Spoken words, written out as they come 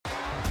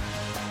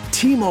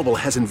T-Mobile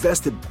has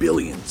invested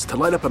billions to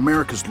light up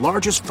America's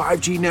largest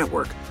 5G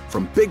network,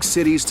 from big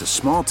cities to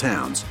small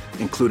towns,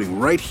 including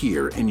right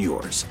here in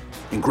yours.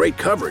 And great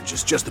coverage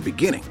is just the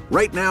beginning.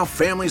 Right now,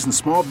 families and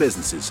small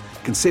businesses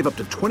can save up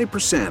to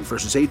 20%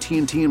 versus AT&T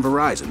and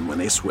Verizon when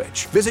they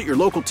switch. Visit your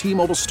local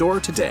T-Mobile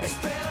store today.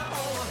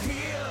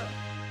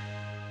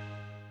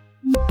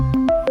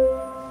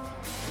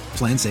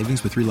 Plan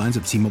savings with 3 lines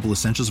of T-Mobile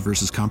Essentials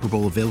versus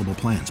comparable available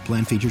plans.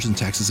 Plan features and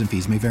taxes and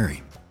fees may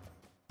vary.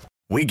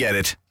 We get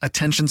it.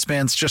 Attention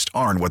spans just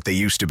aren't what they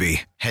used to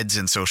be. Heads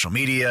in social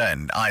media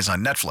and eyes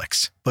on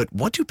Netflix. But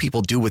what do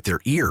people do with their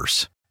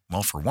ears?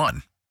 Well, for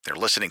one, they're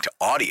listening to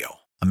audio.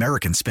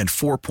 Americans spend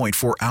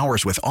 4.4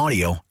 hours with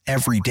audio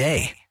every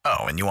day. Oh,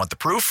 and you want the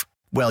proof?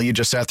 Well, you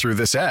just sat through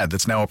this ad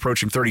that's now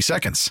approaching 30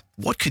 seconds.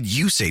 What could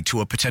you say to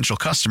a potential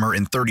customer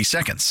in 30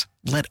 seconds?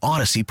 Let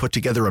Odyssey put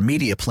together a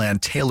media plan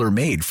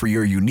tailor-made for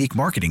your unique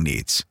marketing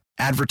needs.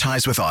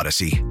 Advertise with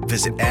Odyssey.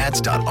 Visit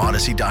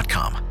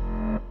ads.odyssey.com.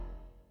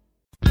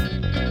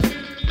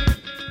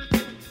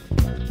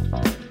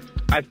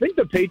 I think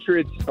the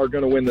Patriots are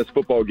going to win this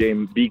football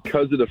game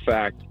because of the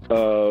fact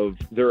of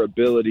their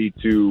ability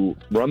to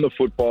run the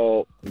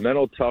football,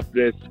 mental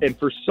toughness, and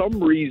for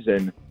some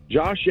reason,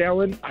 Josh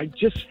Allen, I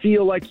just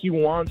feel like he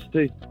wants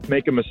to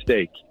make a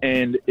mistake.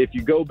 And if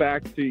you go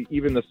back to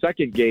even the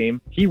second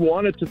game, he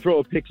wanted to throw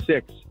a pick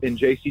six, and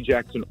J.C.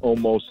 Jackson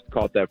almost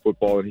caught that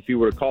football. And if he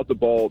would have caught the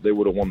ball, they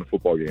would have won the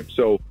football game.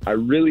 So I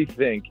really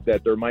think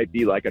that there might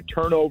be like a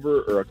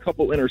turnover or a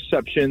couple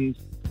interceptions.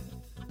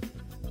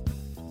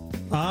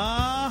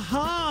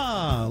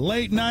 Aha!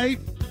 Late night,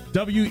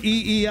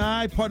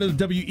 WEEI, part of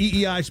the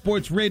WEEI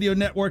Sports Radio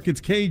Network.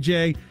 It's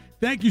KJ.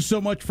 Thank you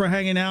so much for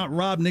hanging out.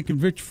 Rob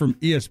Ninkovich from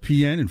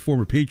ESPN and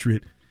former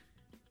Patriot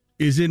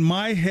is in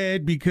my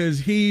head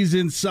because he's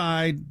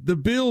inside the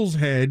Bills'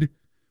 head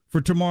for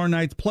tomorrow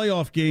night's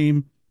playoff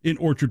game in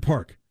Orchard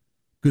Park.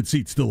 Good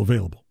seats still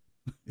available.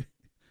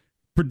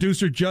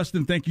 Producer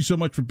Justin, thank you so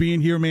much for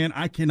being here, man.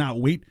 I cannot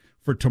wait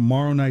for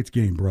tomorrow night's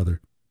game, brother.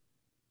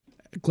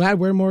 Glad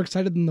we're more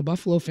excited than the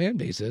Buffalo fan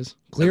base is,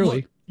 clearly.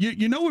 Look,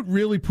 you know what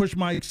really pushed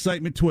my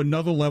excitement to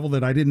another level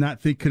that I did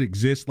not think could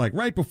exist? Like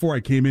right before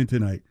I came in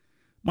tonight,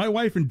 my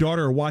wife and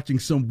daughter are watching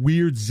some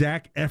weird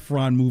Zac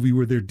Efron movie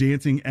where they're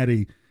dancing at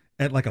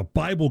like a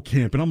Bible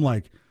camp. And I'm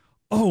like,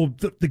 oh,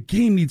 the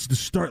game needs to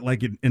start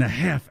like in a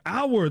half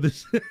hour.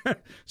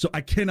 So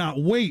I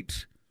cannot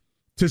wait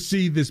to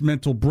see this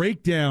mental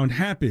breakdown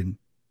happen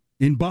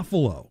in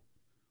Buffalo.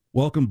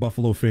 Welcome,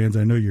 Buffalo fans.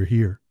 I know you're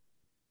here.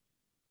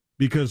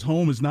 Because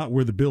home is not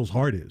where the Bills'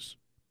 heart is.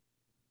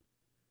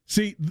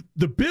 See,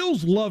 the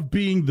Bills love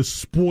being the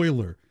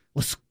spoiler.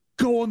 Let's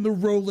go on the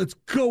road. Let's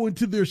go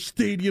into their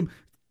stadium.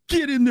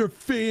 Get in their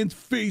fans'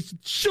 face.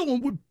 Show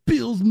them what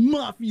Bills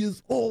Mafia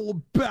is all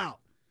about.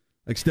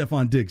 Like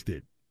Stephon Diggs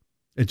did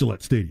at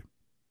Gillette Stadium.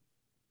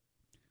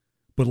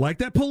 But like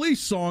that Police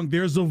song,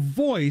 there's a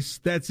voice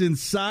that's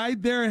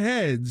inside their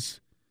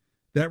heads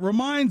that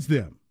reminds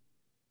them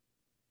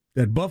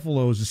that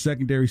Buffalo is a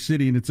secondary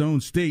city in its own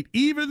state,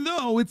 even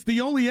though it's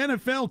the only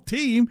NFL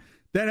team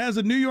that has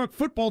a New York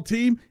football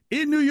team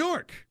in New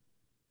York.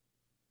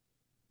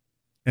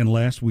 And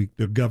last week,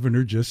 the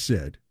governor just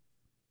said,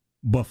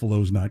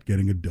 Buffalo's not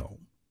getting a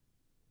dome.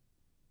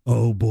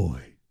 Oh,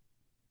 boy.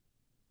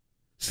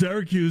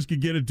 Syracuse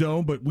could get a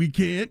dome, but we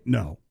can't?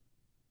 No.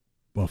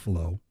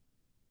 Buffalo.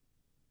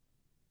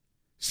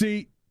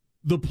 See,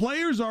 the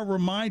players are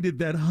reminded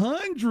that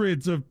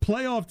hundreds of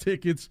playoff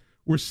tickets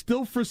were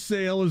still for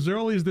sale as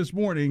early as this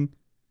morning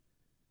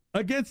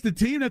against the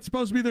team that's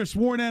supposed to be their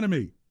sworn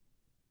enemy.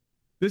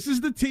 This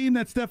is the team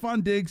that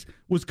Stephon Diggs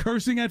was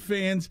cursing at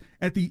fans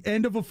at the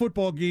end of a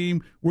football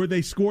game where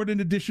they scored an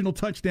additional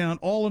touchdown,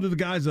 all under the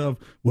guise of,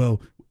 well,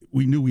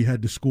 we knew we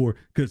had to score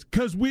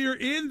because we're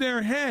in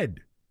their head.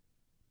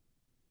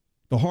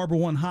 The Harbor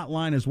One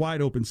hotline is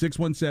wide open,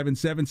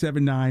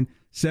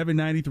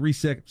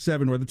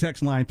 617-779-7937, or the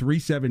text line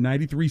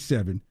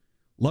 37937.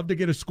 Love to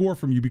get a score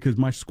from you because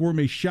my score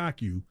may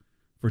shock you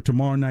for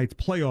tomorrow night's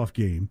playoff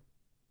game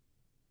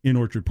in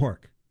Orchard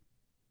Park,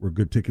 where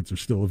good tickets are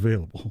still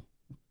available.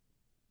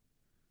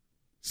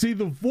 See,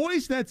 the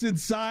voice that's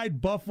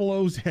inside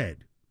Buffalo's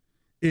head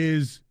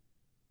is,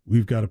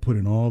 we've got to put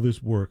in all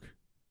this work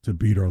to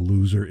beat our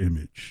loser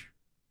image.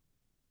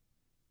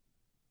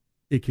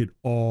 It could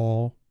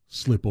all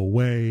slip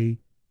away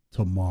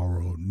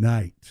tomorrow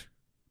night.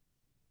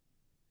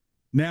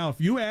 Now, if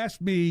you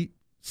asked me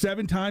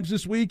 7 times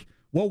this week,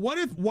 well, what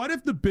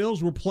if the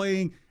Bills were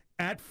playing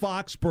at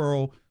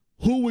Foxborough?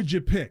 Who would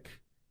you pick?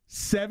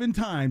 7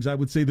 times I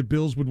would say the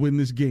Bills would win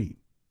this game.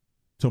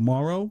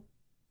 Tomorrow,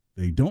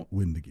 they don't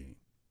win the game.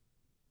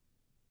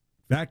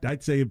 In fact,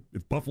 I'd say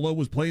if Buffalo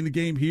was playing the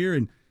game here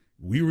and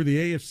we were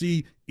the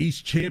AFC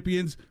East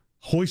champions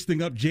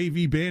hoisting up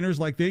JV banners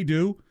like they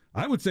do,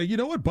 I would say, you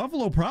know what,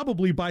 Buffalo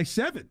probably by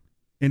 7.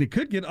 And it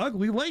could get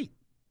ugly late,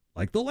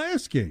 like the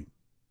last game.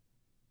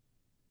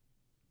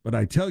 But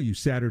I tell you,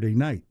 Saturday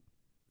night,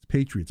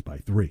 Patriots by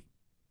 3. In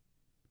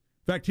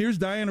fact, here's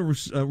Diana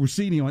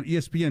Rossini on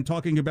ESPN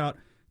talking about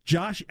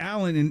Josh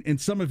Allen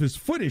and some of his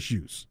foot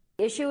issues.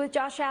 Issue with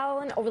Josh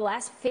Allen over the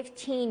last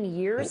 15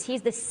 years,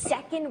 he's the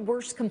second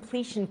worst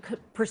completion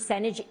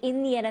percentage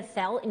in the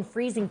NFL in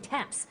freezing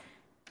temps.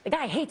 The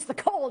guy hates the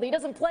cold. He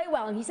doesn't play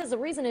well. And he says the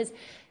reason is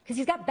because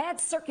he's got bad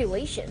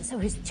circulation. So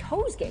his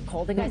toes get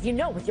cold. And guys, you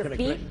know, with your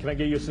feet. Can I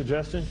give you a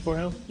suggestion for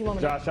him?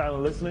 Josh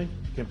Allen listening?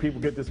 Can people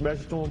get this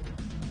message to him?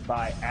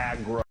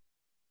 Viagra.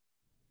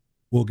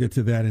 We'll get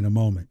to that in a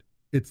moment.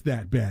 It's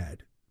that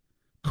bad.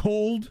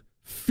 Cold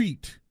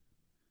feet.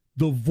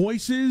 The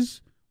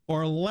voices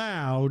are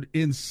loud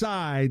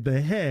inside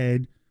the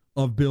head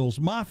of Bills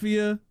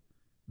Mafia,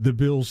 the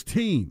Bills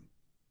team.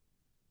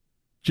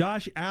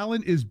 Josh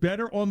Allen is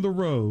better on the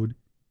road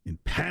in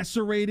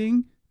passer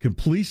rating,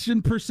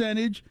 completion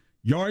percentage,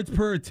 yards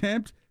per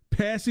attempt,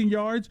 passing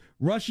yards,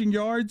 rushing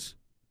yards.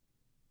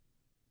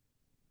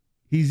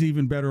 He's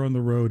even better on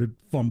the road at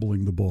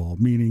fumbling the ball,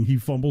 meaning he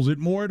fumbles it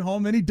more at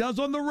home than he does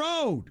on the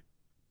road.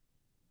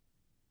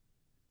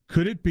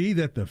 Could it be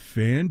that the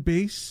fan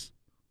base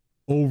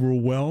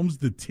overwhelms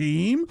the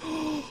team?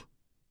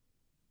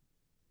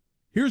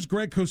 Here's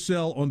Greg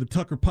Cosell on the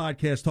Tucker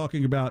podcast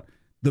talking about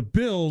the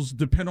Bills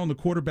depend on the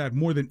quarterback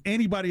more than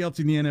anybody else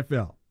in the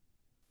NFL.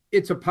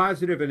 It's a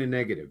positive and a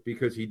negative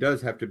because he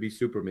does have to be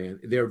Superman.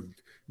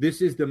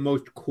 This is the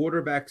most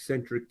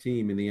quarterback-centric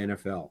team in the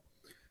NFL.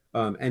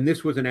 And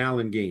this was an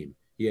Allen game.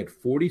 He had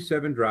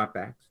 47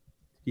 dropbacks.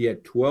 He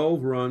had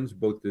 12 runs,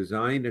 both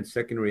designed and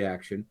second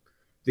reaction.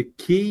 The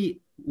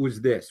key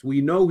was this.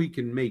 We know he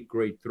can make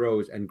great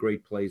throws and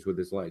great plays with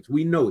his legs.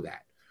 We know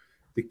that.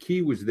 The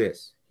key was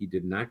this. He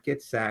did not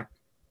get sacked.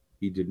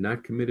 He did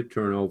not commit a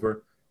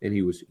turnover. And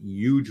he was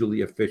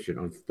hugely efficient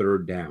on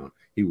third down.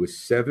 He was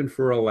 7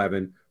 for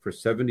 11 for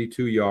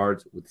 72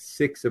 yards with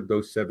 6 of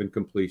those 7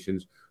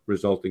 completions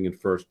resulting in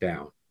first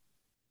down.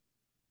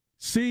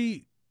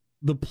 See,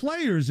 the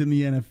players in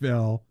the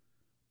NFL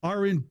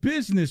are in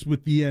business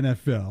with the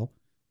NFL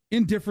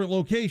in different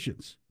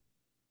locations.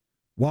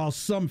 While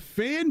some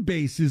fan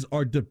bases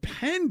are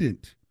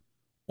dependent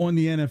on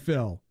the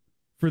NFL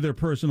for their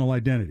personal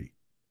identity.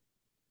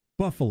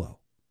 Buffalo.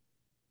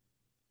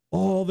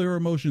 All their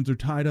emotions are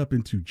tied up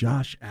into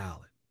Josh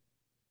Allen.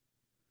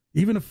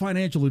 Even a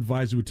financial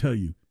advisor would tell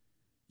you,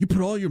 you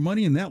put all your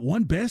money in that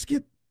one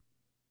basket?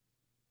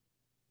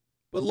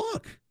 But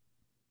look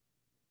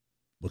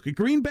at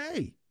Green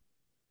Bay.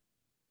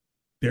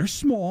 They're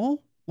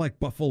small, like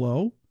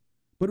Buffalo,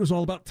 but it was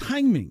all about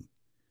timing.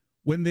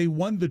 When they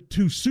won the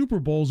 2 Super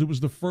Bowls, it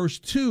was the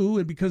first 2,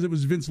 and because it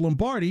was Vince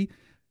Lombardi,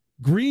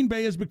 Green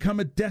Bay has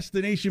become a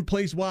destination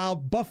place while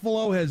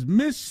Buffalo has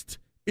missed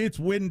its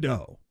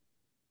window.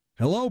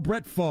 Hello,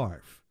 Brett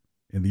Favre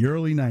in the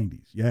early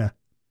 90s. Yeah,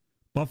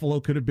 Buffalo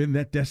could have been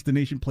that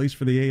destination place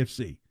for the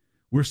AFC.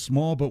 We're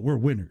small, but we're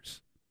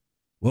winners.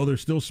 Well, they're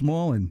still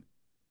small and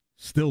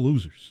still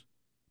losers.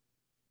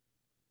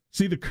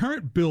 See, the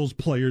current Bills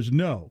players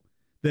know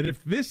that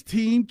if this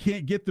team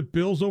can't get the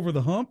Bills over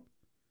the hump,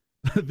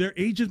 their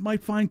agents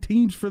might find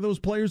teams for those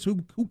players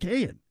who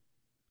can.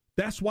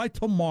 That's why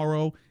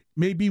tomorrow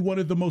may be one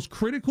of the most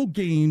critical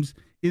games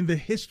in the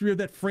history of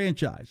that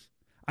franchise.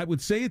 I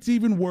would say it's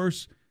even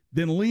worse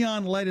than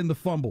Leon Lett and the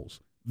fumbles,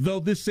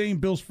 though this same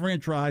Bills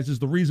franchise is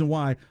the reason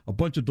why a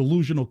bunch of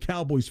delusional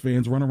Cowboys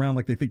fans run around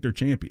like they think they're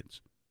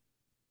champions.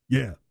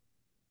 Yeah.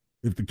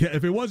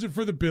 If it wasn't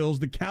for the Bills,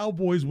 the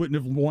Cowboys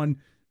wouldn't have won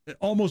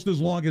almost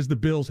as long as the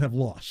Bills have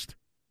lost.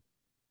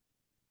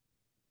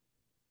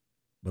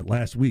 But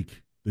last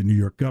week, the New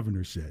York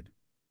governor said,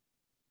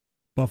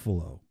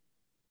 Buffalo,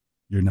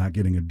 you're not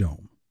getting a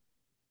dome.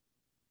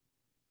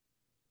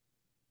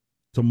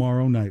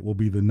 Tomorrow night will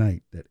be the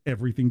night that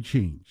everything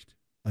changed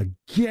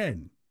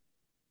again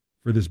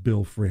for this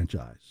Bill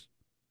franchise.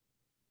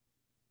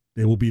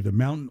 They will be the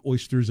mountain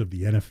oysters of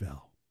the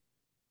NFL.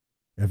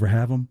 Ever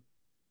have them?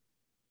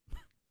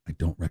 I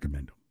don't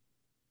recommend them.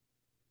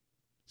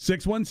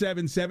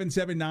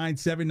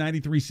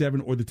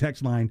 617-779-7937 or the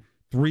text line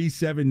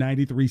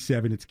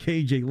 37937. It's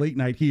KJ Late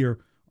Night here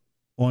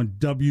on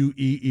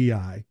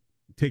WEEI.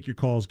 Take your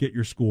calls, get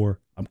your score.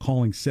 I'm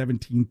calling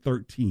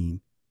 17-13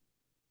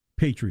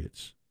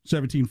 Patriots.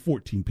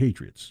 17-14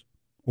 Patriots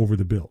over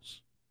the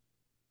Bills.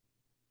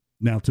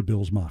 Now to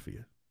Bills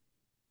Mafia,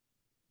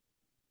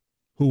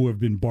 who have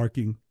been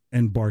barking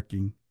and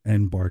barking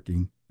and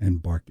barking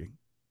and barking.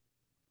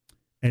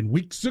 And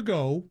weeks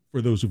ago,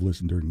 for those who've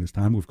listened during this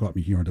time, who've caught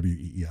me here on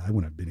WEEI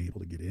when I've been able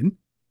to get in,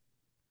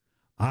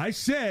 I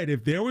said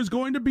if there was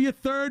going to be a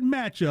third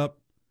matchup,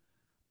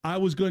 I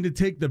was going to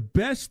take the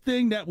best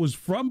thing that was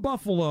from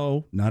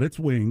Buffalo, not its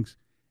wings,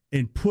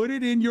 and put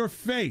it in your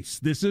face.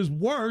 This is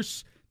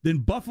worse than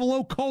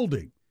Buffalo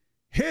colding.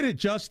 Hit it,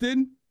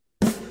 Justin.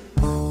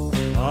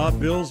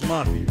 Bills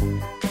Mafia.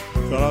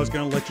 Thought I was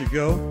going to let you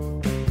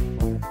go?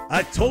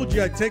 I told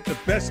you I'd take the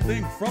best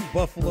thing from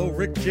Buffalo,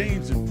 Rick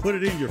James, and put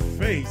it in your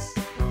face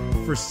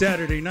for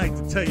Saturday night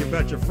to tell you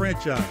about your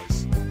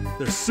franchise.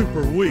 They're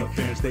super weak.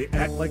 Fans, they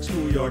act like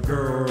schoolyard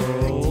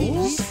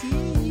girls.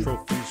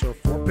 Trophies are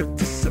for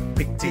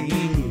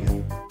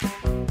participating.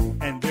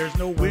 And there's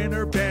no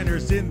winner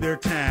banners in their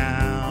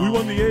town. We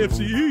won the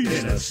AFC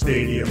East. In a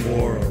stadium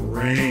or a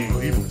ring.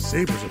 Even the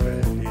Sabres are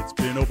bad. It's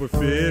been over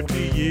 50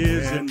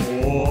 years and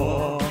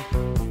more.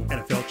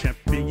 NFL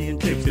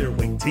championships they're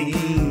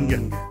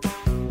waiting.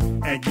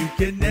 And you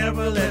can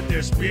never let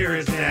their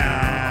spirits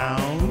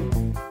down.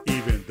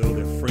 Even though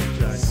their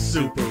franchise is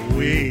super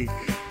weak.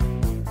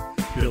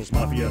 Bills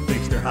Mafia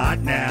thinks they're hot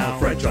now.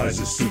 Franchise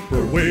is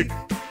super weak.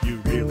 You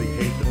really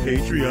hate the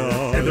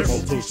Patriots and their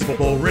multiple Super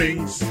Bowl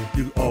rings.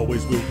 You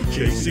always will be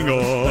chasing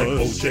us like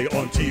OJ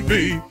on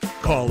TV.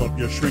 Call up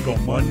your shrink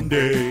on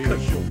Monday,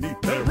 cause you'll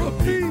need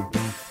therapy.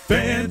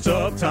 Fans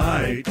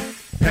uptight,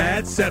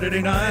 Pat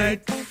Saturday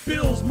night.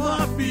 Bills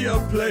Mafia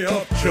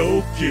playoff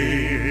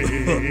choking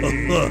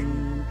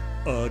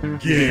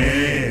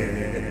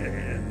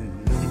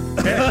again.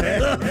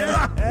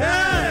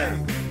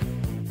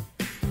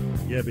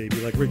 Yeah, baby,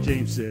 like Rick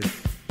James said,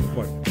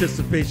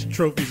 participation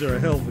trophies are a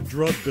hell of a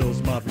drug,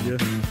 Bills Mafia.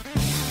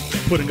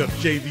 Putting up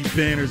JV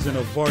banners in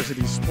a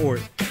varsity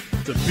sport.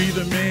 To be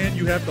the man,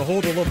 you have to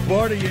hold a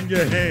Lombardi in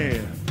your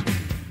hand.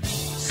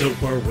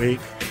 Super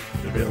weak.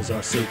 The Bills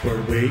are super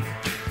weak.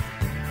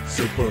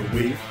 Super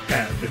weak.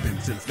 Have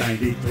been since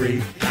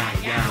 93.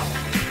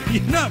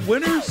 You're not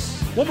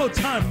winners. One more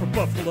time for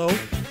Buffalo.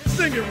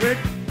 Sing it, Rick.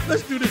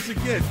 Let's do this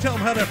again. Tell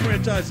them how that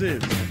franchise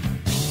is.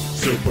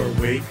 Super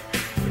weak.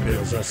 The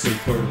Bills are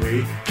super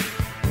weak.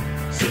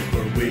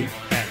 Super weak.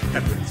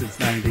 Have been since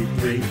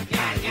 93.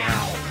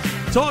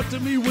 Talk to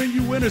me when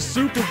you win a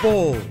Super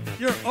Bowl.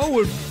 You're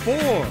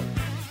 0-4.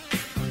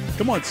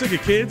 Come on, sing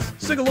it, kids.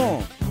 Sing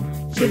along.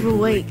 Super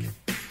weak.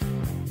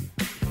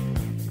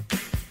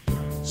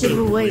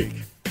 Super weak.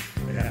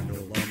 They have no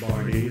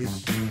Lombardis.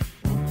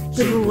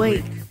 Super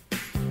weak.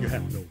 You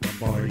have no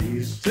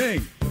Lombardis.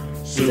 Sing.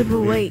 Super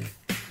weak.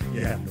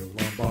 You have no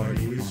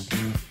Lombardis.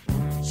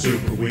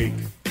 Super weak.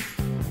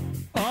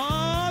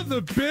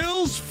 The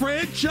Bills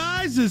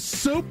franchise is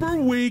super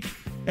weak,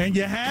 and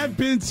you have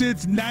been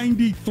since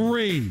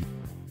 93.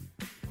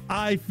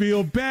 I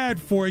feel bad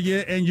for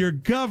you, and your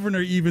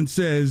governor even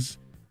says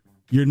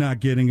you're not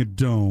getting a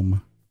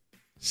dome.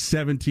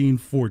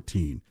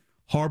 1714.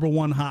 Harbor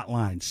One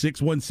Hotline,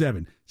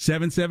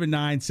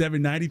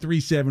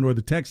 617-779-7937, or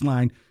the text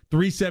line,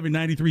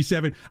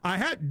 37937.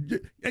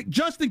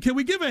 Justin, can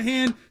we give a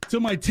hand to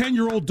my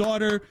 10-year-old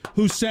daughter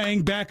who's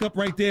saying back up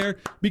right there?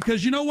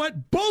 Because you know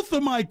what? Both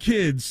of my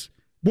kids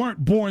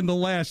weren't born the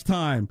last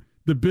time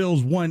the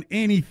Bills won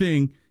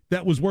anything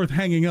that was worth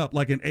hanging up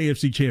like an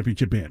AFC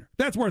Championship banner.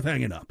 That's worth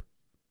hanging up.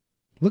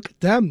 Look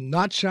at them,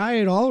 not shy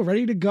at all,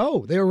 ready to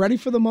go. They were ready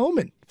for the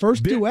moment.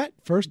 First duet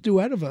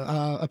of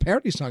a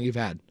parody song you've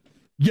had.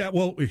 Yeah,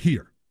 well,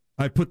 here.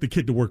 I put the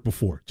kid to work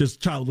before.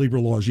 Just child labor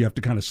laws, you have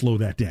to kind of slow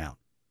that down.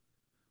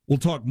 We'll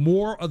talk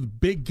more of the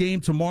big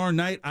game tomorrow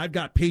night. I've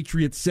got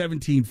Patriots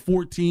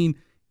 17-14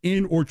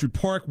 in Orchard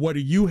Park. What do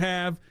you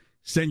have?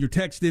 Send your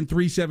text in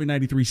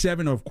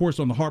 37937, or, of course,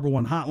 on the Harbor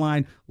One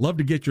Hotline. Love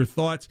to get your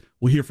thoughts.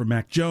 We'll hear from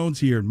Mac Jones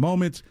here in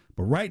moments.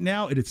 But right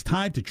now, it's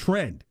time to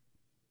trend.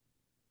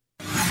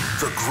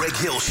 The Greg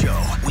Hill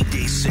Show,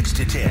 weekdays 6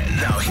 to 10.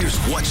 Now here's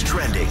what's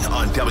trending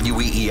on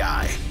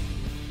WEEI.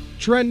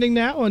 Trending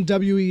now on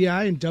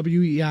WEEI and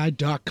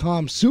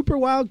WEEI.com. Super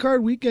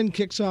Wildcard Weekend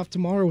kicks off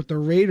tomorrow with the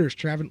Raiders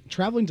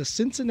traveling to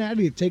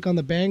Cincinnati to take on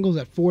the Bengals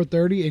at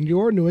 4:30, and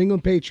your New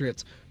England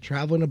Patriots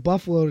traveling to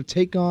Buffalo to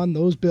take on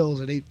those Bills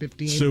at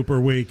 8:15.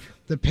 Super weak.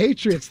 The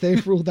Patriots,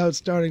 they've ruled out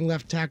starting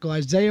left tackle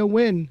Isaiah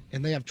Wynn,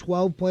 and they have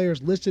 12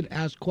 players listed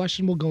as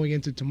questionable going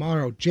into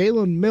tomorrow.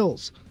 Jalen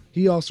Mills,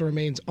 he also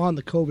remains on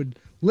the COVID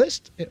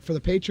list for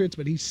the Patriots,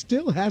 but he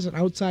still has an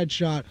outside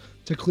shot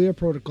to clear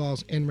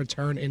protocols and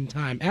return in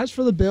time. As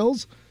for the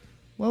Bills,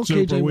 well,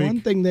 Super KJ, weak.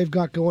 one thing they've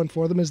got going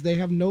for them is they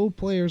have no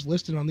players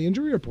listed on the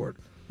injury report.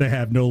 They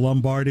have no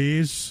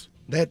Lombardis.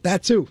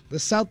 That too. The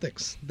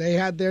Celtics, they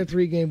had their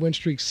 3-game win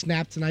streak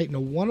snapped tonight in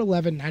a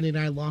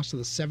 111-99 loss to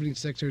the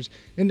 76ers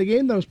in the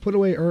game that was put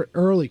away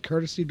early,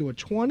 courtesy to a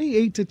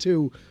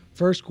 28-2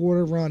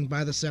 first-quarter run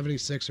by the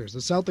 76ers. The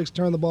Celtics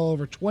turned the ball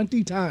over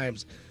 20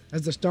 times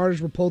as the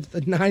starters were pulled at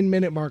the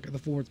 9-minute mark of the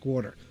fourth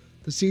quarter.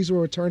 The C's will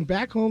return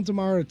back home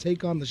tomorrow to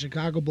take on the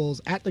Chicago Bulls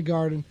at the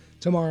Garden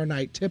tomorrow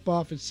night.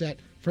 Tip-off is set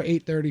for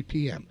 8:30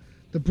 p.m.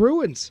 The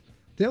Bruins,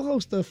 they'll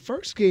host the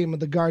first game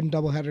of the Garden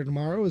doubleheader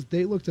tomorrow as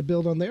they look to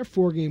build on their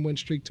 4-game win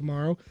streak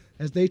tomorrow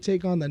as they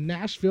take on the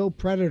Nashville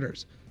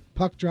Predators.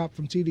 Puck drop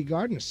from TD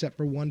Garden is set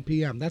for 1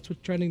 p.m. That's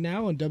what's trending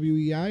now on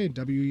WEEI and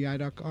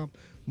WEEI.com.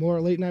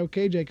 More Late Night with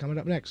KJ coming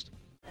up next.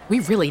 We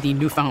really need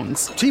new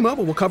phones.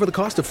 T-Mobile will cover the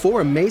cost of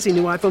 4 amazing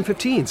new iPhone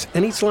 15s,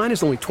 and each line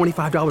is only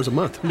 $25 a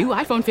month. New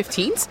iPhone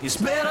 15s? It's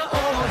better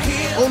over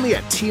here. Only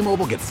at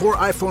T-Mobile, get 4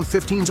 iPhone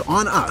 15s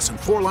on us and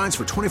 4 lines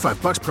for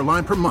 $25 per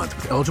line per month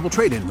with eligible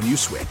trade-in when you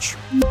switch.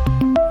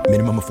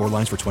 Minimum of 4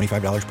 lines for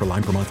 $25 per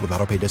line per month with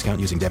autopay discount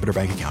using debit or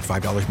bank account.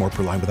 $5 more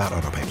per line without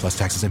autopay, plus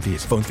taxes and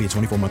fees. Phone fee at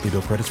 24 monthly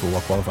bill credits for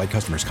well-qualified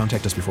customers.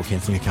 Contact us before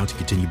canceling account to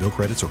continue bill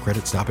credits or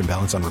credit stop and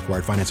balance on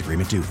required finance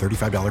agreement due.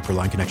 $35 per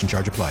line connection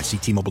charge applies. See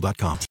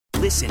T-Mobile.com.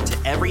 Listen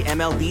to every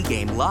MLB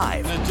game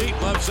live. In the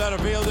deep left center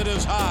field, it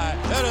is high,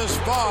 it is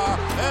far,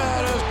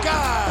 it is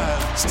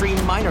gone.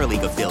 Stream minor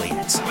league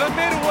affiliates. The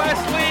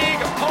Midwest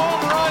League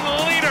home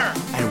run leader.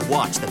 And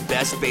watch the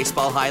best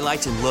baseball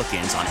highlights and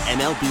look-ins on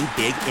MLB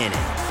Big Inning.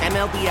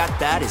 MLB At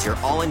Bat is your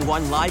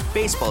all-in-one live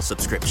baseball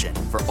subscription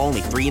for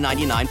only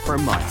 $3.99 per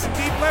month.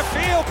 Deep left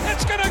field,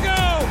 it's gonna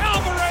go.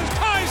 Alvarez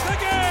ties the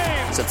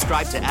game.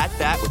 Subscribe to At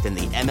Bat within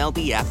the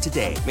MLB app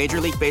today. Major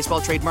League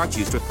Baseball trademarks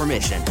used with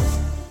permission.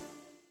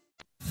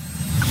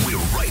 We're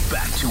right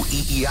back to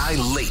EEI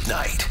Late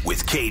Night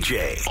with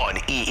KJ on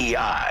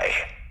EEI.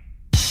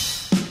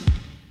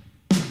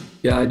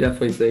 Yeah, I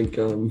definitely think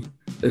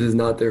this is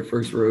not their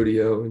first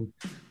rodeo,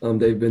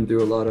 and they've been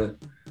through a lot of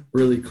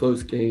really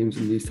close games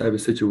in these type of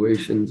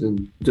situations,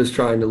 and just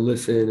trying to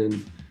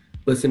listen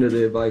to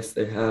the advice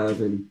they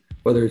have, and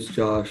whether it's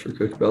Josh or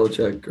Coach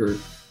Belichick or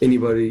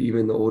anybody,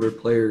 even the older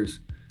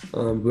players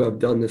who have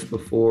done this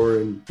before.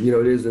 And, you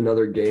know, it is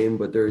another game,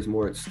 but there is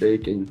more at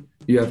stake, and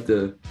you have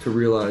to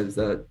realize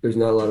that there's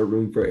not a lot of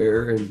room for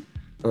error, and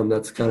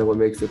that's kind of what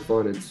makes it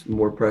fun. It's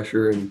more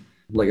pressure, and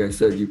like I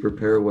said, you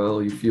prepare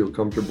well, you feel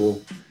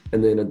comfortable,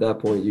 and then at that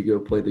point you go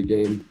play the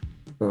game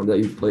that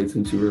you've played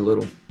since you were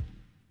little.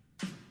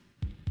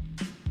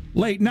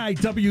 Late Night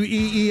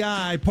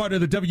WEEI, part of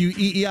the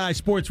WEEI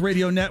Sports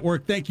Radio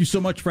Network. Thank you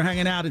so much for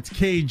hanging out. It's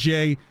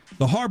KJ.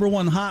 The Harbor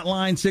One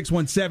hotline,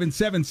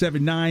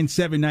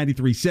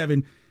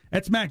 617-779-7937.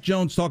 That's Mac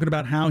Jones talking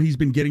about how he's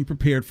been getting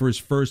prepared for his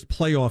first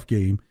playoff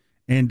game.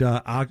 And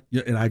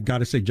I've got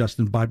to say,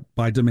 Justin,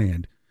 by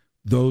demand,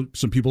 though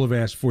some people have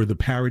asked for the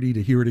parody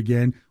to hear it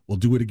again, we'll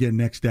do it again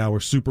next hour,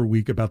 Super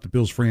Week, about the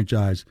Bills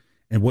franchise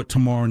and what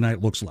tomorrow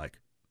night looks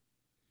like.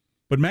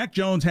 But Mac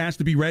Jones has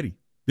to be ready.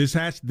 This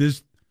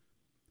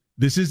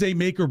is a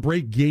make or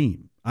break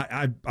game.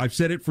 I've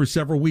said it for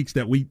several weeks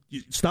that we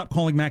stop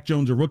calling Mac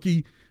Jones a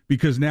rookie,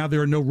 because now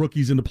there are no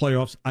rookies in the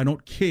playoffs. I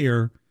don't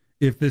care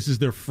if this is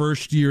their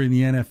first year in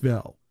the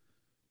NFL.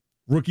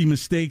 Rookie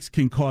mistakes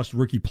can cost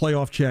rookie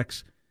playoff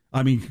checks.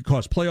 Can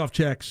cost playoff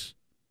checks.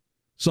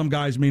 Some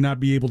guys may not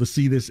be able to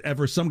see this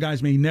ever. Some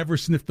guys may never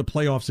sniff the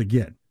playoffs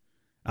again.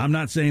 I'm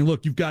not saying,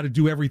 look, you've got to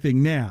do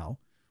everything now,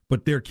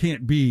 but there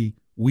can't be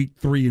week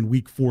 3 and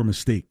week 4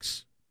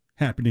 mistakes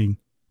happening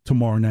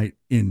tomorrow night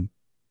in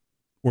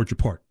Orchard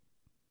Park.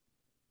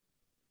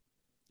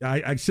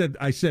 I said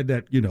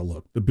that,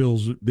 look, the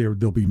Bills,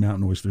 they'll be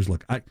mountain oysters.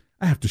 Look, I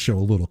have to show a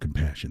little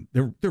compassion.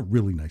 They're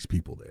really nice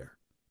people there.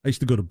 I used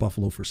to go to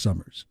Buffalo for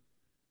summers.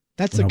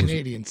 That's the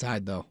Canadian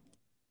side, though.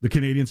 The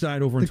Canadian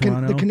side over in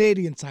Toronto? The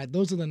Canadian side.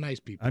 Those are the nice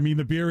people.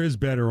 The beer is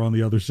better on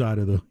the other side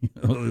of the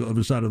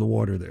other side of the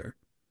water there.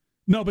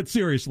 No, but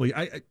seriously,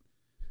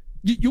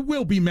 you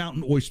will be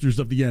mountain oysters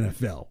of the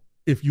NFL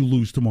if you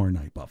lose tomorrow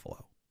night,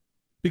 Buffalo.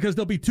 Because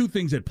there'll be two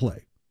things at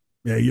play.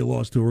 A, you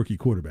lost to a rookie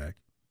quarterback.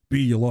 B,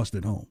 you lost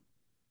at home.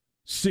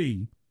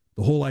 C,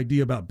 the whole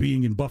idea about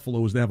being in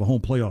Buffalo is to have a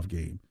home playoff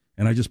game.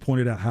 And I just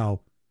pointed out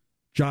how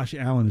Josh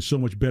Allen is so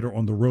much better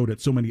on the road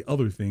at so many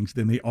other things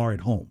than they are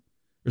at home.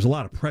 There's a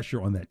lot of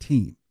pressure on that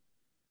team.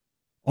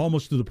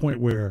 Almost to the point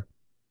where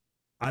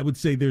I would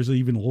say there's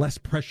even less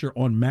pressure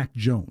on Mac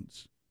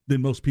Jones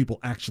than most people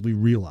actually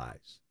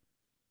realize,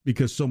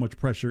 because so much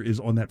pressure is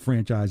on that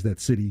franchise, that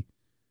city.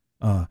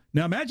 Now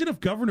imagine if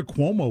Governor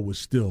Cuomo was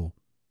still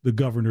the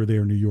governor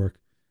there in New York.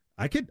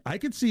 I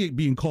could see it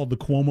being called the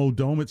Cuomo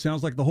Dome. It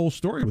sounds like the whole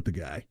story with the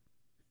guy.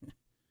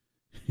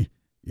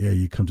 Yeah,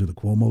 you come to the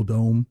Cuomo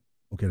Dome.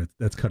 Okay,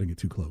 that's cutting it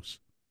too close.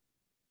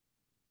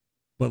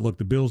 But look,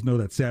 the Bills know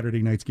that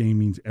Saturday night's game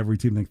means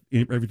everything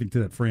to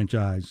that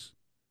franchise.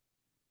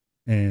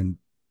 And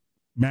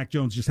Mac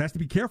Jones just has to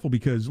be careful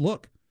because,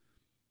 look,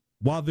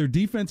 while their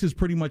defense is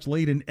pretty much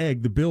laid an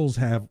egg, the Bills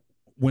have,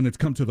 when it's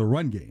come to the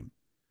run game.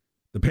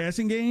 The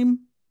passing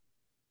game,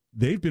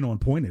 they've been on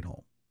point at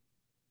home.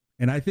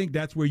 And I think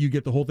that's where you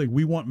get the whole thing.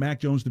 We want Mac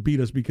Jones to beat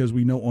us because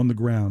we know on the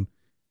ground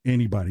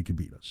anybody can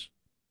beat us,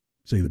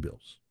 say the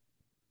Bills.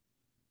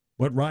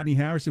 But Rodney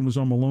Harrison was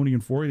on Maloney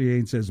and Fourier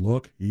and says,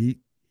 look, he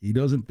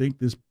doesn't think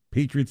this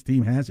Patriots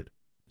team has it.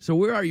 So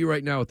where are you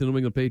right now with the New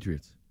England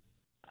Patriots?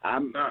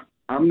 I'm not.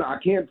 I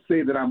can't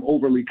say that I'm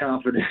overly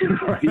confident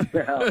right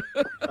now.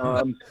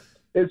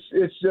 It's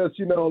just,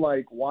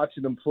 like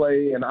watching them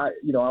play, and I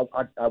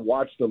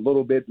watched a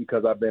little bit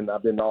because I've been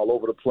all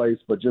over the place,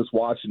 but just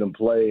watching them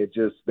play,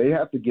 they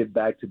have to get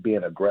back to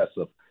being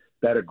aggressive,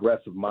 that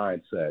aggressive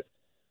mindset,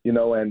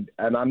 and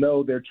I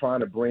know they're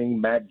trying to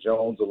bring Mac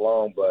Jones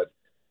along, but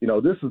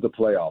this is the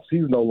playoffs.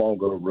 He's no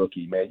longer a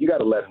rookie, man. You got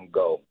to let him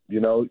go.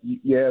 You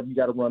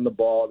got to run the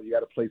ball. You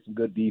got to play some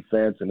good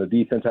defense, and the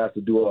defense has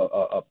to do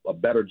a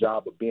better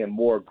job of being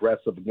more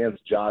aggressive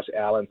against Josh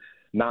Allen,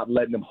 not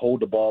letting him hold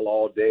the ball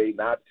all day,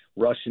 not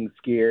rushing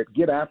scared.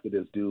 Get after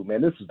this dude,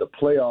 man. This is the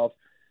playoffs,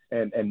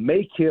 and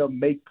make him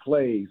make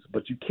plays.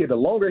 But the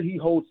longer he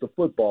holds the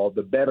football,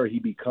 the better he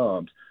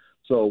becomes.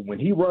 So when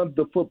he runs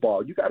the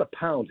football, you got to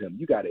pound him.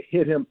 You got to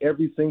hit him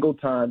every single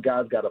time.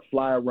 Guys got to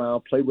fly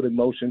around, play with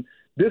emotion.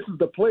 This is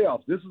the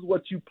playoffs. This is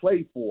what you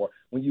play for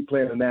when you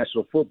play in the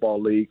National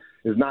Football League.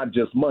 Is not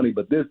just money,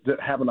 but this to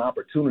have an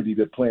opportunity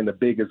to play in the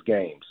biggest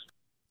games.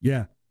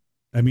 Yeah.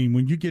 I mean,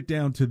 when you get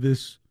down to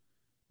these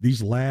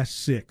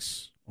last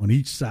 6 on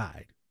each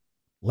side,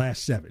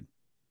 last 7,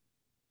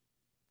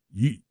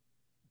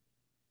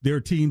 there are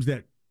teams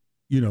that,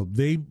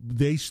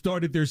 they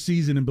started their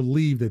season and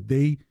believe that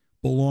they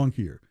belong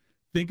here.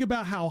 Think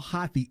about how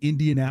hot the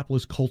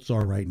Indianapolis Colts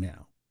are right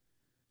now.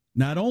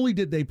 Not only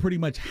did they pretty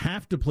much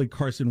have to play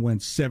Carson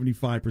Wentz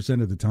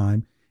 75% of the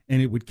time,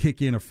 and it would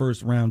kick in a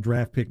first-round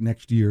draft pick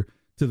next year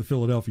to the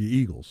Philadelphia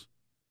Eagles,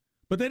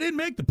 but they didn't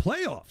make the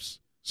playoffs.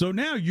 So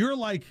now you're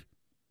like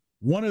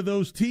one of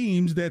those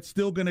teams that's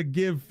still going to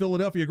give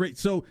Philadelphia a great.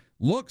 So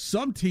look,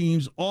 some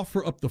teams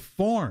offer up the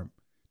farm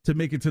to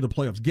make it to the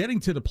playoffs. Getting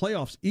to the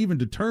playoffs even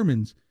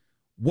determines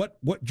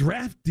what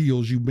draft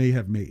deals you may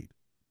have made.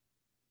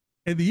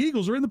 And the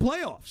Eagles are in the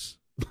playoffs.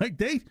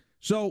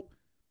 So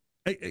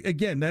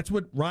again, that's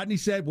what Rodney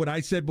said, what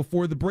I said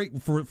before the break,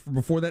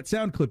 before that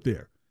sound clip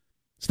there.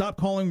 Stop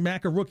calling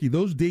Mac a rookie.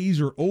 Those days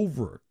are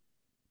over,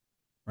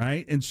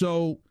 right? And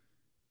so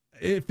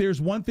if there's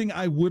one thing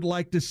I would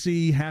like to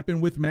see happen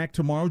with Mac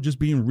tomorrow, just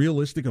being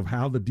realistic of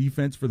how the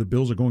defense for the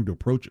Bills are going to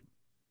approach him.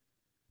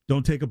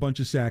 Don't take a bunch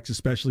of sacks,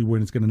 especially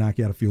when it's going to knock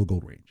you out of field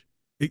goal range.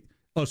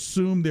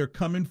 Assume they're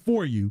coming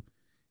for you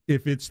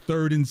if it's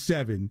 3rd and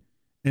 7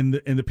 and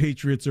the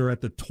Patriots are at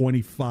the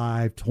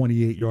 25,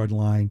 28-yard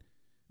line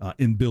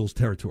in Bills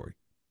territory.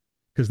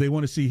 Because they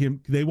want to see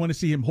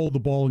him hold the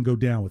ball and go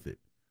down with it.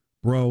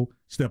 Bro,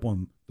 step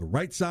on the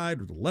right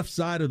side or the left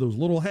side of those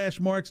little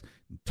hash marks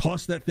and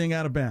toss that thing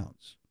out of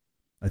bounds.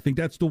 I think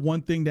that's the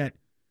one thing that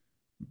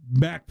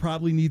Mac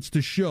probably needs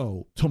to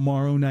show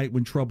tomorrow night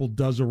when trouble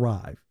does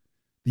arrive.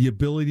 The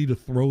ability to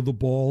throw the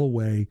ball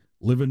away,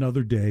 live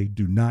another day,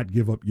 do not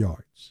give up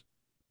yards.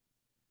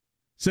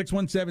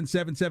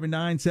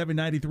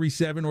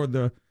 617-779-7937 or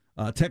the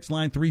text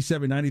line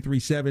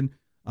 37937.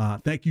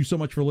 Thank you so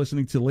much for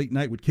listening to Late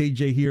Night with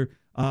KJ here.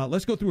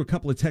 Let's go through a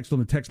couple of texts on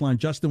the text line.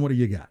 Justin, what do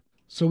you got?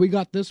 So we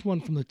got this one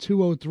from the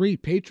 203.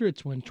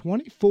 Patriots win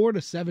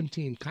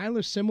 24-17.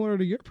 Kyler, similar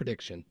to your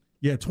prediction.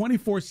 Yeah,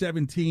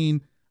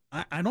 24-17.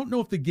 I don't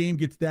know if the game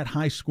gets that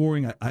high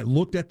scoring. I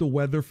looked at the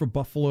weather for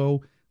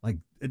Buffalo, like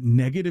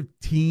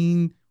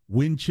 -10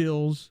 wind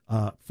chills.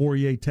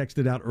 Fourier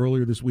texted out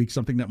earlier this week,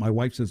 something that my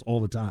wife says all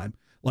the time.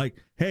 Like,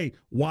 hey,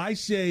 why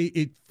say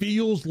it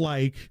feels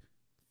like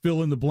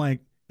fill in the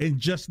blank and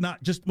just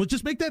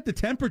make that the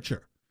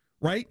temperature,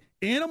 right?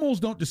 Animals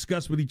don't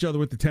discuss with each other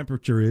what the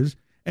temperature is.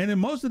 And then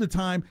most of the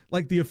time,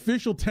 like the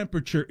official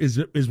temperature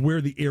is where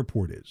the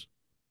airport is.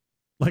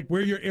 Like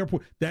where your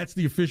airport, that's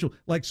the official.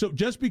 Like, so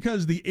just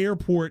because the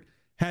airport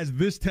has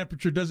this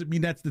temperature doesn't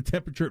mean that's the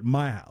temperature at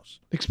my house.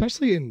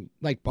 Especially in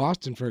like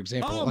Boston, for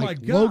example. Oh, like my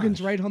gosh.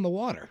 Logan's right on the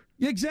water.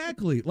 Yeah,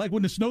 exactly. Like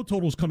when the snow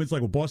totals come, it's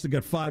like, well, Boston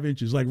got 5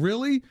 inches. Like,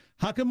 really?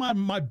 How come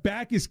my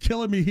back is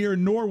killing me here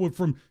in Norwood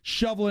from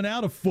shoveling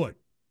out a foot?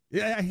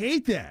 Yeah, I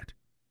hate that.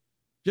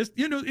 Just,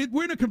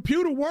 we're in a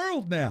computer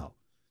world now.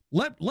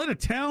 Let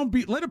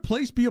a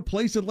place be a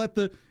place, and let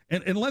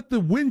the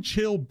wind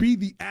chill be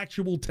the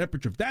actual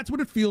temperature. If that's what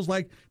it feels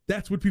like,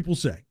 that's what people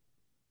say.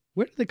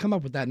 Where did they come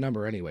up with that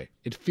number anyway?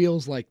 It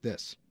feels like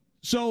this.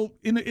 So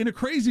in a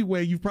crazy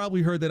way, you've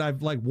probably heard that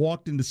I've like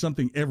walked into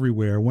something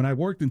everywhere. When I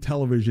worked in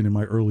television in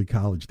my early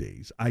college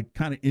days, I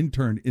kind of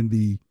interned in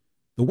the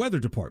weather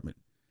department.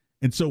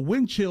 And so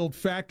wind chill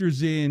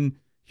factors in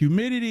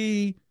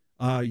humidity,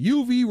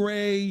 UV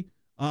ray,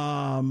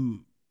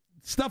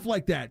 stuff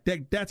like that.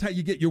 That's how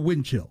you get your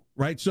wind chill,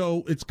 right?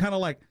 So it's kind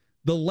of like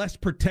the less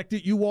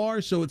protected you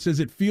are. So it says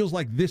it feels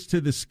like this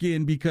to the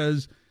skin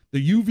because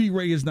the UV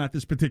ray is not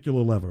this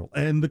particular level,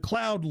 and the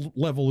cloud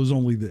level is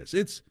only this.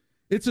 It's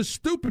a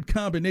stupid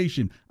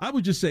combination. I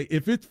would just say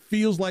if it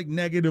feels like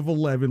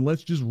 -11,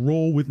 let's just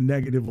roll with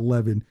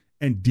 -11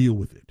 and deal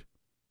with it.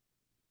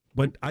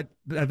 But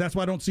that's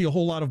why I don't see a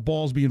whole lot of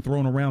balls being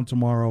thrown around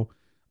tomorrow.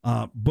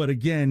 But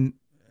again,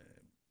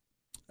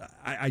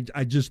 I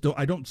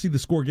don't see the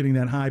score getting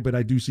that high, but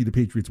I do see the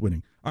Patriots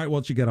winning. All right,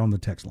 what you got on the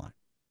text line?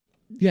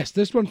 Yes,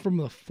 this one from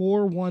the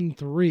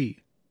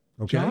 413.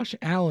 Okay. Josh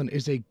Allen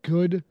is a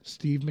good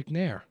Steve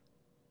McNair.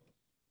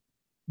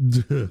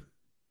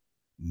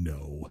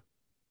 No.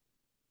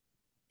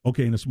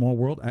 Okay, in a small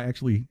world, I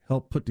actually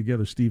helped put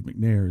together Steve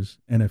McNair's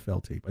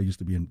NFL tape. I used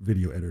to be a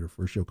video editor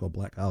for a show called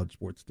Black College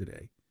Sports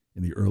Today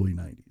in the early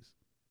 90s.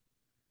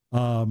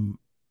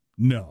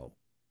 No.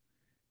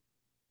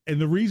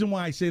 And the reason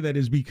why I say that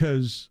is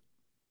because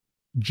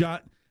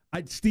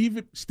Steve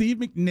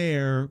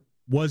McNair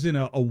wasn't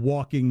a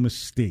walking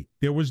mistake.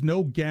 There was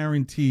no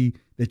guarantee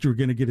that you're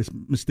going to get a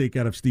mistake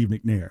out of Steve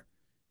McNair.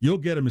 You'll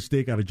get a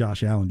mistake out of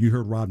Josh Allen. You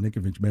heard Rob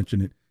Ninkovich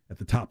mention it at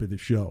the top of the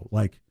show.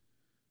 Like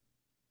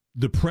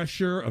the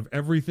pressure of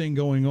everything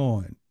going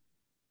on.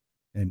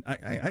 And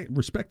I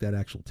respect that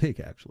actual take,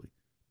 actually.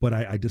 But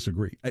I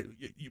disagree.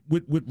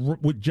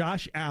 With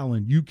Josh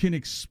Allen, you can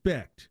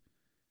expect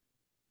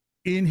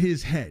in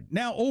his head.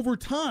 Now, over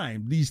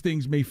time, these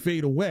things may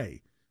fade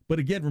away. But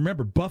again,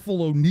 remember,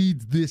 Buffalo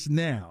needs this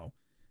now.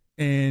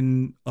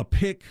 And a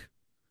pick,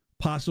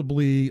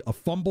 possibly a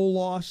fumble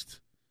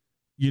lost.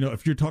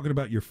 If you're talking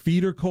about your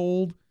feet are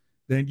cold,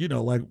 then,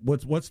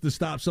 what's to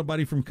stop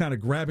somebody from kind of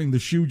grabbing the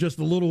shoe just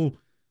a little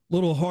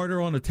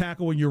harder on a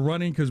tackle when you're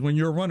running? Because when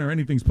you're a runner,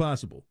 anything's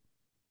possible.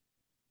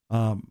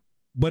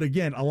 But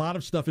again, a lot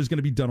of stuff is going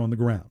to be done on the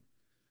ground.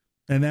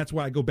 And that's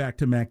why I go back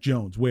to Mac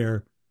Jones,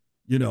 where,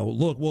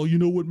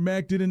 what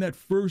Mac did in that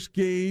first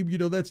game,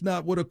 that's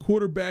not what a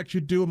quarterback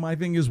should do. And my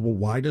thing is, well,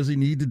 why does he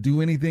need to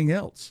do anything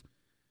else?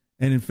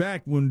 And in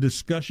fact, when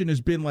discussion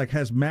has been like,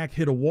 has Mac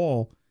hit a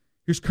wall?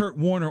 Here's Kurt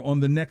Warner on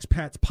the Next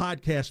Pats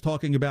podcast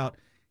talking about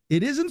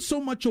it isn't so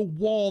much a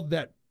wall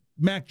that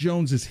Mac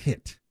Jones has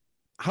hit.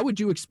 How would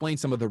you explain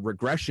some of the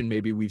regression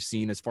maybe we've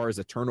seen as far as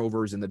the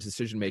turnovers and the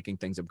decision-making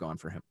things have gone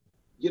for him?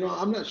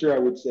 I'm not sure I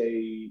would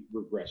say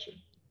regression.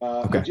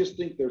 Okay. I just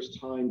think there's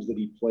times that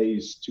he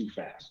plays too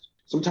fast.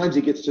 Sometimes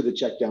he gets to the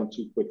check down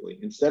too quickly.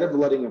 Instead of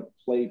letting a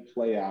play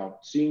out,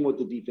 seeing what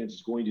the defense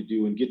is going to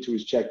do and get to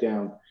his check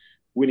down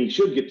when he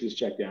should get to his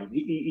check down,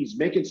 he's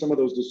making some of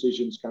those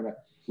decisions kind of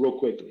real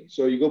quickly.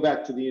 So you go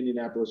back to the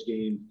Indianapolis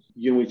game,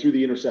 we threw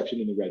the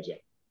interception in the red zone.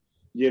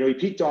 He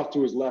peeked off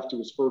to his left to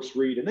his first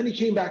read, and then he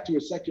came back to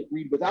his second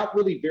read without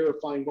really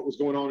verifying what was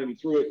going on, and he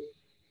threw it,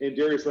 and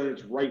Darius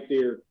Leonard's right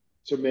there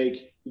to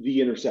make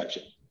the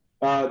interception.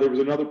 There was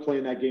another play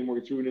in that game where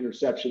he threw an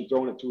interception,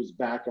 throwing it to his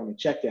back on a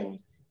check down,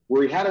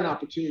 where he had an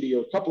opportunity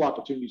or a couple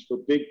opportunities for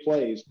big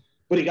plays,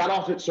 but he got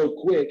off it so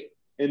quick,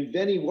 and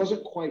then he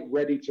wasn't quite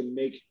ready to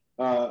make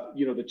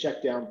the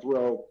check down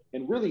throw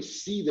and really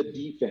see the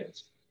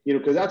defense,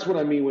 because that's what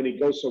I mean when he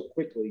goes so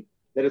quickly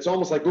that it's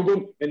almost like boom,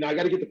 boom, and I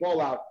got to get the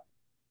ball out.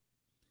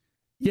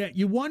 Yeah,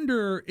 you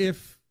wonder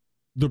if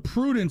the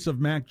prudence of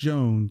Mac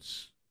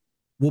Jones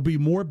will be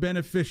more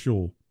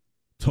beneficial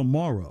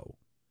tomorrow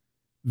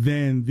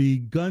than the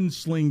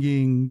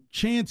gunslinging,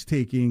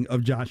 chance-taking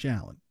of Josh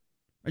Allen.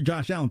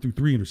 Josh Allen threw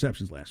 3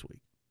 interceptions last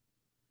week,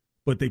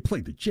 but they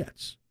played the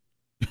Jets,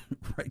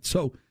 right?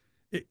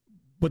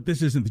 But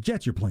this isn't the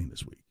Jets you're playing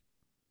this week.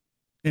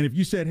 And if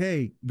you said,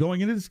 hey,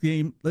 going into this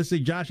game, let's say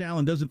Josh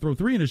Allen doesn't throw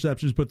 3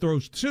 interceptions but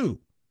throws 2,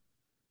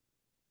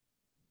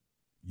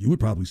 you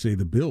would probably say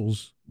the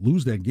Bills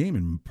lose that game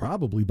and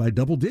probably by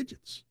double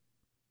digits.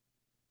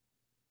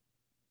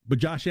 But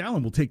Josh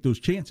Allen will take those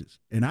chances.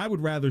 And I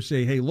would rather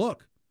say, hey,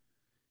 look,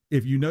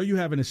 if you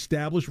have an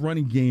established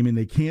running game and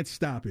they can't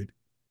stop it,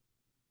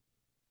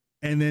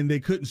 and then they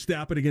couldn't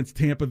stop it against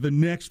Tampa the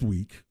next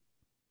week,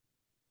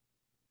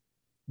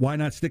 why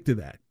not stick to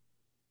that?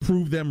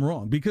 Prove them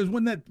wrong. Because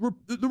when the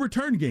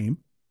return game,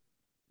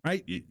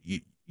 right,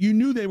 you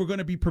knew they were going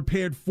to be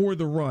prepared for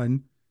the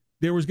run.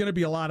 There was going to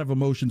be a lot of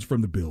emotions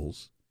from the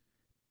Bills.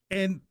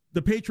 And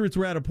the Patriots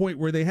were at a point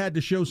where they had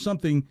to show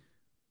something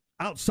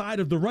outside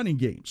of the running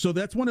game. So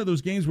that's one of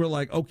those games where,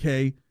 like,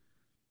 okay,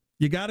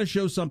 you got to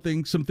show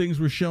something. Some things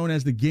were shown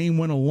as the game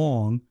went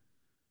along.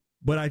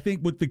 But I think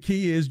what the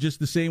key is,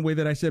 just the same way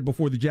that I said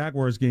before the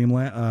Jaguars game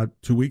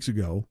 2 weeks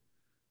ago,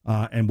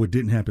 and what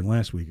didn't happen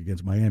last week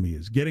against Miami,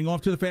 is getting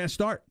off to the fast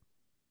start.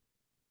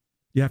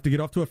 You have to get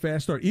off to a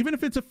fast start. Even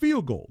if it's a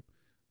field goal,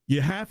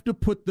 you have to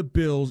put the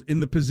Bills in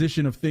the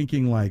position of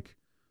thinking like,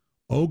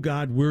 oh,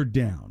 God, we're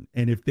down.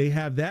 And if they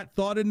have that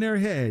thought in their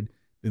head,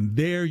 then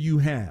there you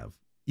have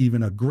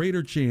even a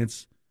greater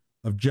chance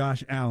of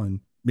Josh Allen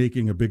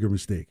making a bigger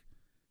mistake.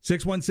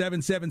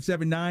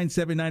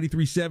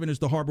 617-779-7937 is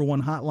the Harbor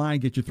One hotline.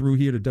 Get you through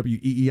here to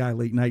WEEI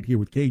Late Night here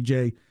with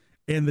KJ.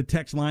 And the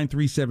text line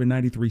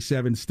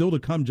 37937. Still to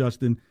come,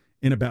 Justin,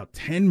 in about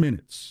 10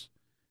 minutes.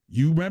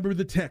 You remember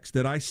the text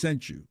that I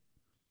sent you.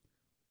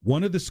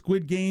 One of the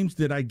Squid Games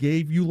that I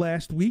gave you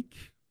last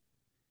week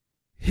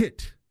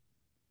hit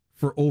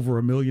for over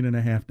 $1.5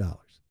 million.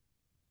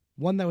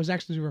 One that was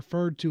actually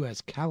referred to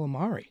as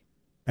calamari.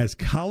 As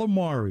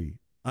calamari.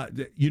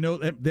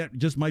 That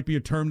just might be a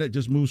term that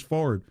just moves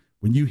forward.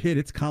 When you hit,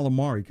 it's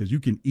calamari because you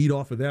can eat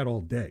off of that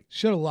all day.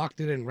 Should have locked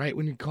it in right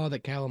when you called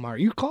it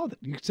calamari. You called it.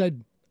 You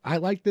said, I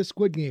like this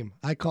Squid Game.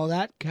 I call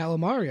that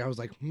calamari. I was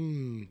like,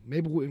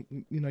 maybe,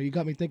 you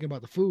got me thinking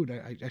about the food.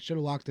 I should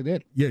have locked it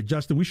in. Yeah,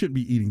 Justin, we shouldn't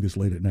be eating this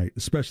late at night,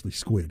 especially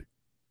squid.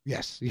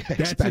 Yes. Yeah,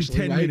 that's in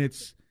 10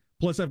 minutes.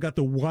 Plus, I've got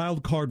the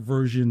wild card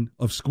version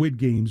of Squid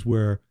Games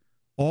where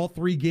all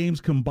 3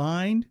 games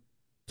combined,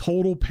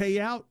 total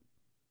payout,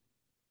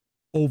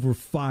 over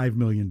 $5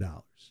 million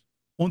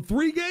on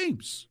 3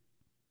 games.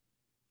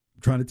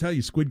 I'm trying to tell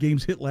you, Squid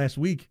Games hit last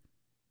week.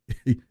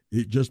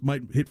 It just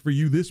might hit for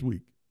you this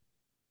week.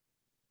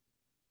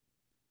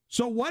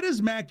 So what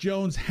does Mac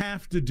Jones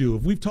have to do?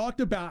 If we've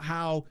talked about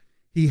how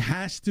he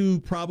has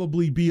to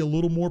probably be a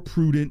little more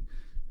prudent,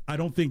 I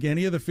don't think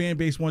any of the fan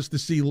base wants to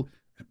see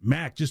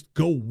Mac just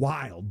go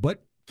wild.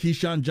 But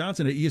Keyshawn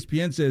Johnson at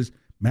ESPN says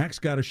Mac's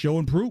got to show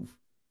and prove.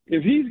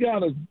 If he's got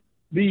to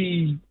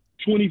be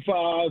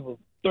 25 or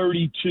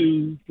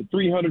 32 for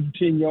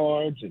 310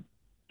 yards and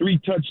 3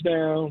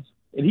 touchdowns,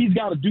 and he's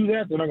got to do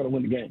that, they're not going to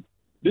win the game.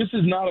 This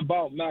is not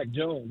about Mac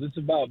Jones. It's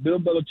about Bill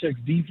Belichick's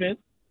defense.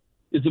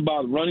 It's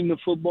about running the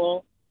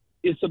football.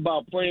 It's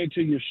about playing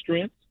to your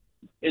strengths.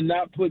 and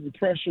not putting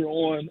pressure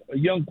on a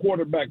young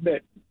quarterback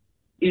that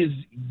is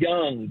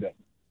young.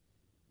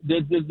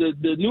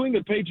 The New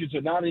England Patriots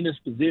are not in this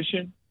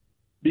position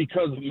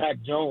because of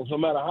Mac Jones. No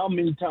matter how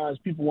many times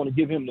people want to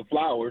give him the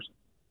flowers,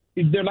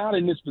 they're not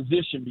in this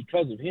position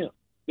because of him.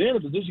 They're in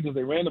a position because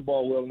they ran the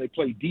ball well and they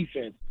played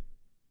defense.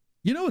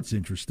 You know, it's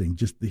interesting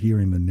just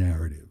hearing the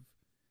narrative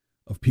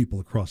of people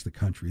across the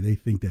country. They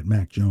think that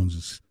Mac Jones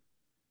is,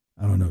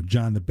 I don't know,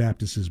 John the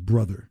Baptist's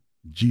brother,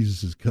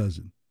 Jesus'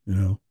 cousin, you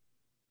know.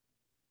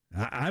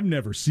 I've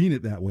never seen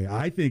it that way.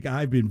 I think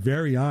I've been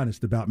very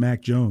honest about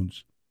Mac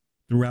Jones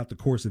throughout the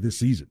course of this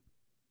season.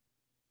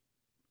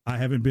 I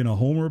haven't been a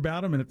homer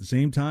about him, and at the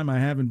same time, I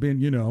haven't been,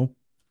 you know,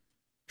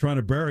 trying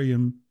to bury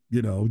him,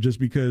 you know, just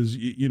because,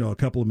 you know, a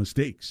couple of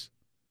mistakes.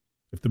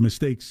 If the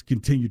mistakes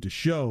continue to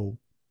show,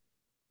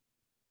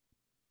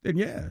 then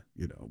yeah,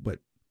 you know, but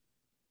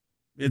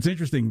it's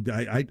interesting.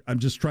 I'm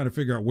just trying to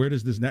figure out where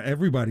does this now.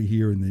 Everybody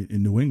here in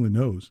New England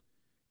knows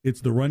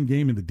it's the run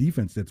game and the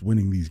defense that's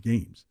winning these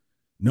games.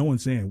 No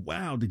one's saying,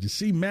 wow, did you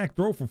see Mac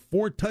throw for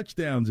 4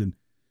 touchdowns? And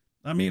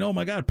I mean, oh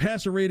my God,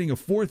 passer rating of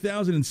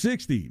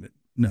 4,060.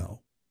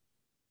 No.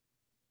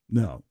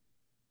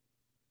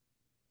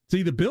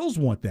 See, the Bills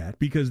want that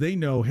because they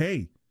know,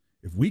 hey,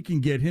 if we can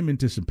get him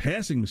into some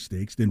passing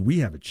mistakes, then we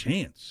have a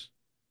chance.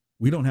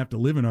 We don't have to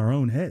live in our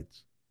own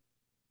heads.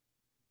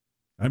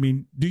 I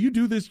mean, do you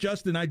do this,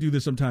 Justin? I do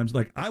this sometimes.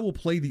 Like, I will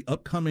play the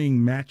upcoming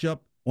matchup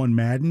on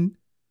Madden,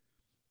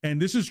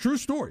 and this is true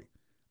story.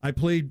 I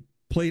played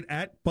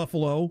at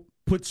Buffalo,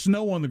 put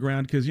snow on the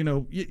ground because, you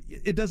know,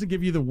 it doesn't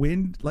give you the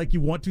wind like you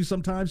want to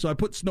sometimes, so I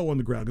put snow on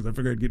the ground because I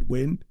figured I'd get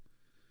wind.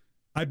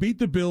 I beat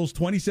the Bills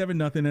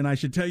 27-0, and I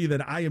should tell you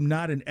that I am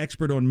not an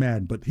expert on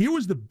Madden, but here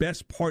was the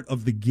best part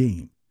of the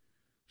game.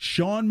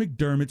 Sean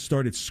McDermott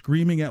started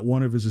screaming at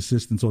one of his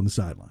assistants on the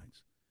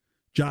sidelines.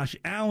 Josh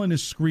Allen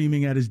is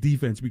screaming at his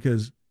defense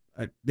because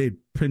they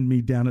pinned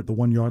me down at the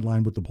 1-yard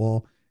line with the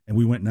ball, and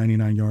we went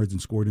 99 yards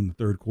and scored in the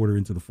third quarter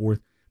into the fourth.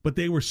 But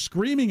they were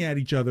screaming at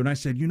each other, and I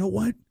said, you know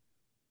what?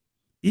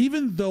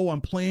 Even though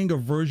I'm playing a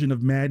version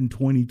of Madden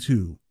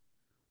 22,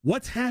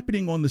 what's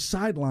happening on the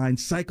sideline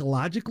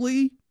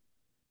psychologically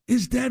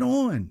is dead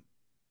on.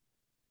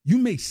 You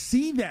may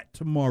see that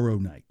tomorrow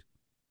night.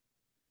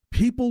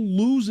 People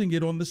losing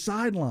it on the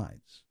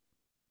sidelines.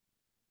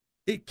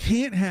 It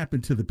can't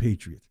happen to the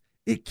Patriots.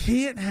 It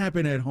can't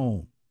happen at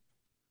home.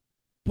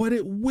 But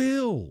it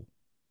will.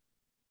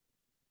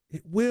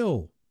 It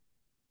will.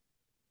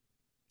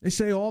 They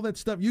say all that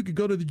stuff. You could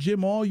go to the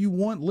gym all you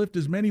want, lift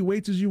as many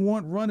weights as you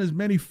want, run as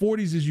many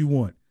 40s as you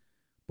want.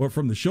 But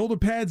from the shoulder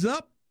pads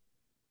up,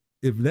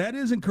 if that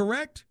isn't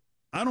correct,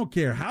 I don't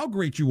care how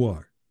great you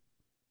are.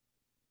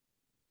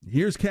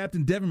 Here's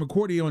Captain Devin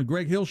McCourty on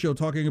Greg Hill Show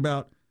talking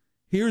about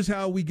here's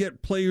how we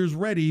get players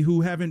ready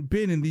who haven't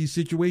been in these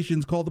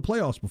situations called the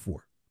playoffs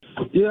before.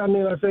 Yeah, I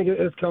mean, I think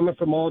it's coming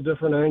from all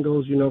different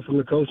angles, you know, from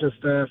the coaching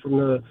staff,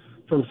 from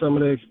some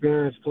of the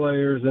experienced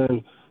players,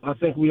 and I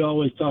think we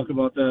always talk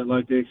about that,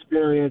 like the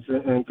experience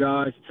and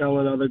guys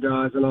telling other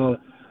guys and all.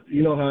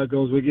 You know how it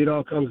goes. It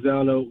all comes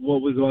down to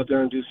what we go out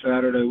there and do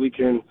Saturday. We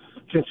can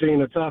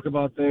continue to talk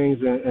about things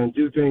and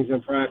do things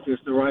in practice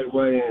the right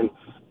way and,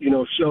 you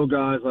know, show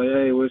guys like,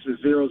 hey, well, it's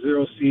a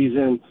 0-0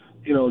 season,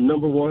 you know,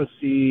 number 1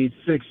 seed,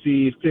 6th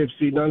seed, 5th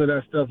seed. None of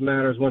that stuff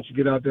matters once you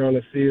get out there on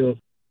the field.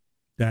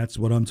 That's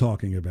what I'm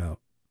talking about.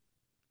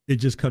 It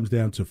just comes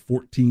down to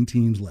 14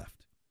 teams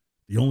left.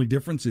 The only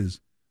difference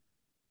is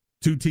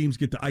 2 teams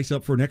get to ice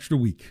up for an extra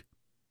week.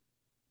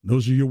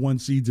 Those are your 1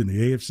 seeds in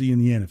the AFC and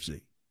the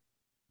NFC.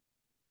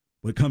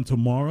 But come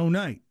tomorrow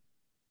night,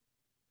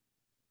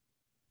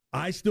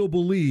 I still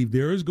believe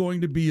there is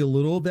going to be a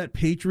little of that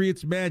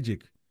Patriots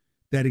magic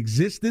that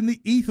exists in the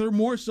ether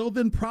more so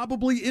than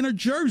probably in a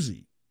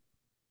jersey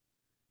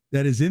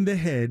that is in the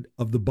head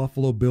of the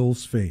Buffalo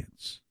Bills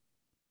fans.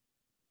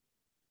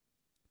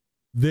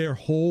 Their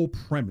whole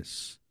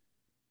premise,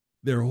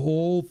 their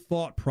whole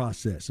thought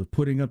process of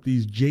putting up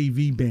these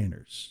JV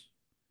banners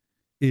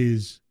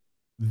is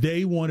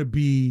they want to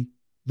be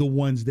the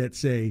ones that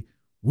say,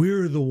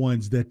 we're the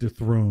ones that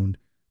dethroned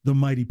the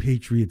mighty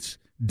Patriots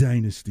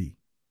dynasty.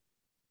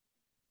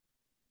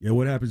 Yeah,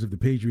 what happens if the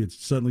Patriots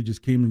suddenly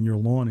just came in your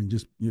lawn and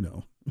just, you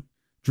know,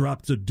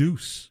 dropped a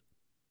deuce?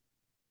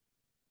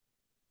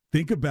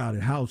 Think about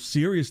it, how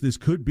serious this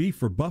could be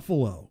for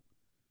Buffalo.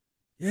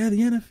 Yeah, the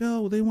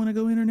NFL, they want to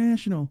go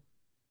international.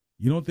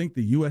 You don't think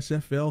the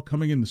USFL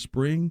coming in the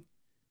spring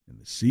and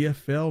the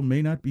CFL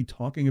may not be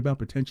talking about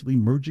potentially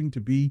merging to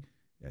be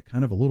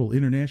kind of a little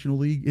international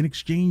league in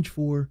exchange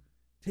for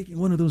taking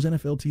one of those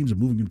NFL teams and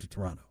moving them to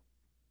Toronto?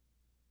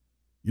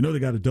 You know they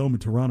got a dome in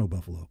Toronto,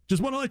 Buffalo.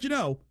 Just want to let you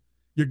know,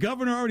 your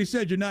governor already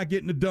said you're not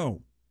getting a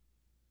dome.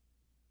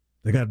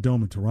 They got a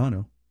dome in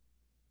Toronto.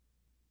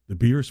 The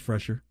beer is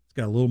fresher. It's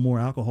got a little more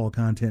alcohol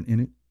content in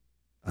it.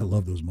 I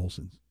love those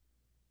Molsons.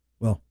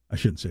 Well, I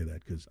shouldn't say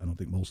that because I don't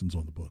think Molson's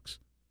on the books.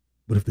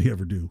 But if they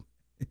ever do,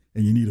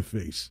 and you need a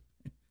face,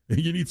 and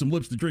you need some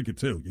lips to drink it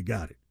too, you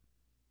got it.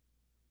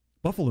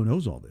 Buffalo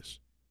knows all this.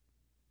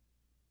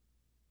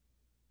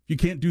 If You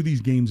can't do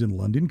these games in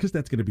London because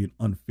that's going to be an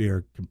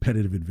unfair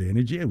competitive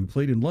advantage. Yeah, we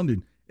played in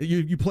London.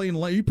 You play in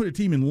you put a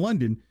team in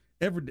London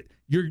every day.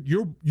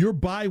 Your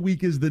bye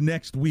week is the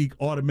next week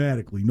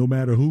automatically, no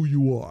matter who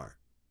you are.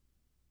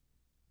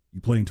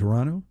 You play in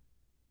Toronto,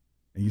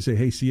 and you say,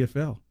 "Hey,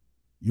 CFL,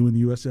 you and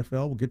the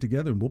USFL will get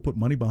together and we'll put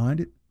money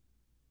behind it,"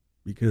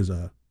 because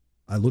I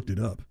looked it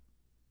up.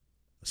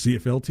 A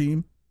CFL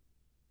team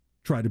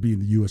tried to be in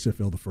the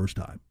USFL the first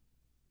time.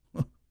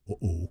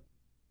 Uh-oh.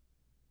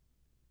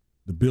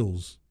 The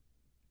Bills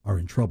are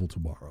in trouble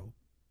tomorrow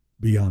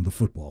beyond the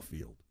football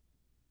field.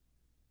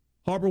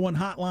 Harbor One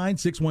Hotline,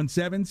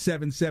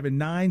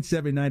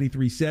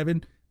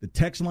 617-779-7937. The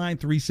text line,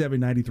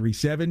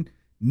 37937.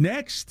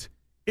 Next,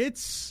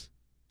 it's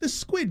the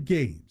Squid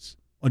Games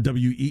on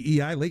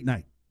WEEI Late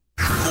Night.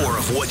 More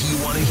of what you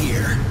want to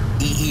hear.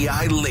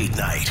 EEI Late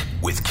Night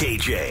with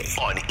KJ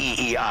on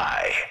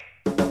EEI.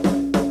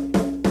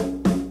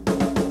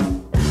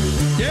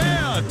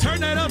 Yeah,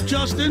 turn that up,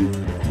 Justin.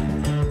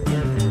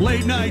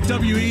 Late Night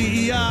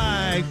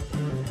WEEI.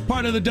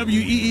 Part of the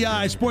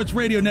WEEI Sports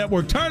Radio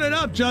Network. Turn it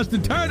up,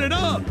 Justin. Turn it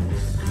up.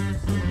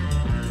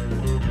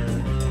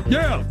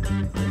 Yeah.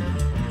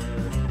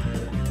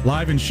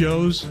 Live in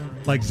shows,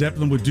 like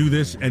Zeppelin would do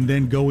this and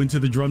then go into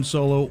the drum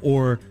solo,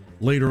 or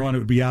later on it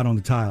would be out on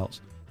the tiles.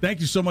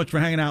 Thank you so much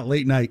for hanging out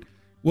late night.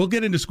 We'll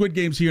get into Squid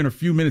Games here in a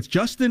few minutes.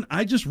 Justin,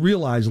 I just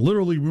realized,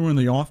 literally we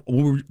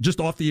were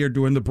just off the air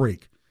during the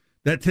break,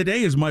 that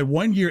today is my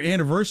 1-year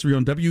anniversary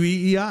on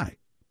WEEI.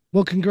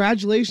 Well,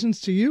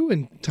 congratulations to you,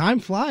 and time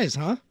flies,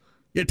 huh?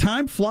 Yeah,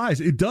 time flies.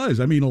 It does.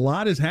 I mean, a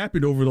lot has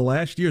happened over the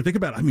last year. I think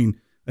about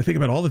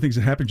all the things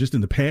that happened just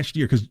in the past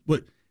year, because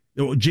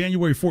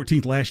January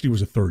 14th last year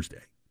was a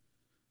Thursday.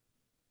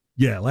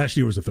 Yeah, last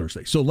year was a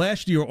Thursday. So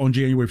last year on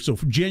January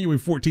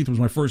 14th was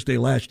my first day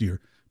last year,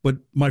 but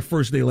my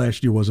first day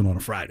last year wasn't on a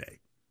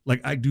Friday.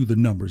 Like, I do the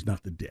numbers,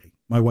 not the day.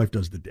 My wife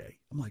does the day.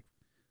 I'm like,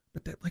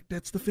 but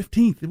that's the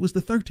 15th. It was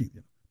the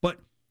 13th.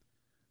 But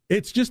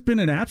it's just been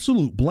an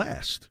absolute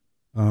blast.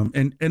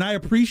 And I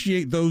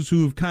appreciate those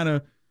who have kind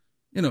of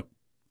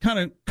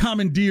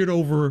commandeered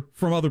over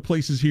from other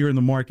places here in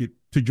the market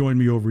to join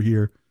me over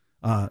here.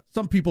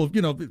 Some people,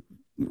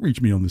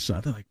 reach me on this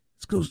side. They're like,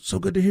 it's so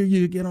good to hear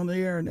you get on the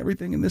air and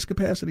everything in this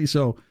capacity.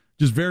 So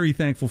just very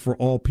thankful for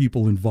all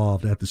people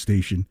involved at the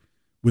station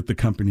with the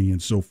company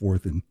and so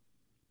forth. And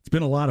it's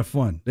been a lot of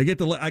fun. I get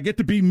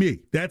to be me.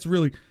 That's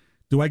really,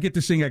 do I get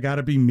to sing I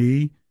Gotta Be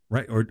Me,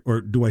 right?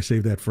 Or do I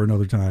save that for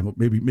another time?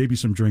 Maybe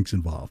some drinks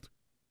involved.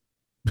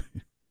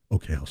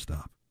 Okay, I'll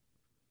stop.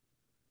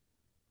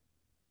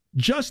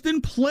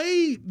 Justin,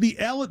 play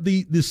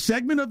the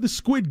segment of the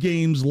Squid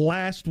Games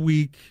last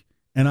week,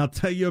 and I'll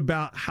tell you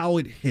about how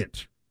it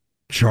hit.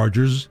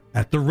 Chargers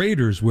at the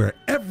Raiders, where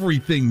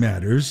everything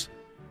matters.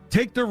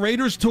 Take the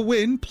Raiders to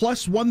win,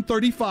 plus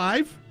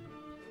 135.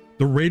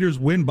 The Raiders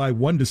win by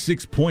 1 to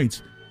 6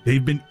 points.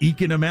 They've been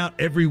eking them out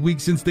every week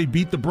since they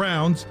beat the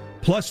Browns,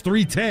 plus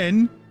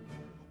 310.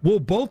 Will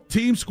both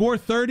teams score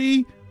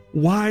 30?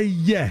 Why,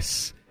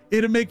 yes.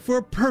 It'll make for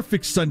a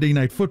perfect Sunday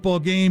night football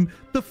game.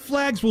 The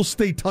flags will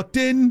stay tucked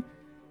in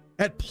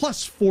at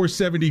plus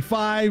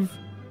 475.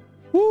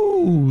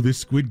 Woo, this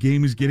Squid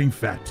Game is getting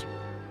fat.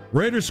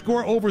 Raiders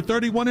score over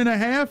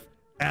 31.5?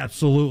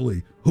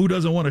 Absolutely. Who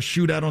doesn't want to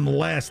shoot out on the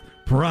last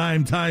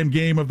primetime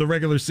game of the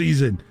regular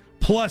season?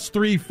 Plus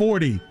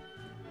 340.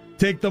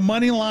 Take the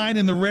money line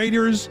in the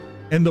Raiders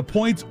and the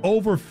points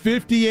over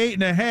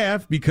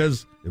 58.5,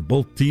 because if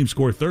both teams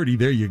score 30,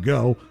 there you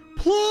go.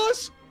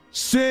 Plus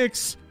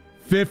 650.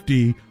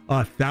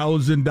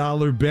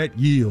 $1,000 bet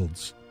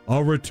yields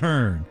a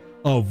return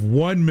of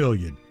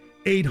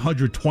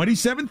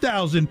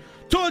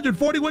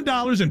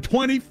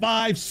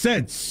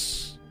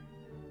 $1,827,241.25.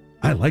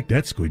 I like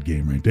that Squid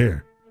Game right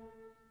there.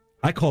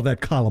 I call that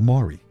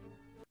calamari.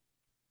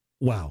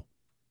 Wow.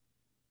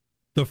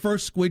 The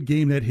first Squid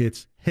Game that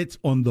hits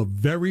on the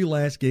very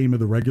last game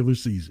of the regular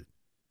season.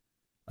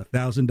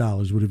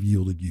 $1,000 would have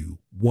yielded you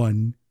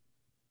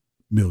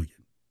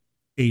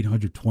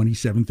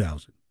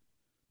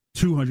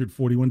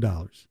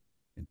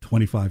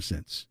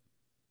 $1,827,241.25.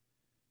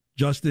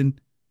 Justin,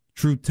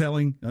 truth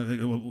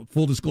telling,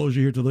 full disclosure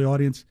here to the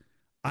audience,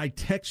 I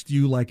text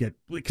you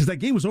because that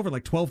game was over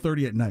like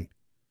 12:30 at night.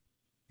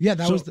 Yeah,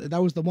 that was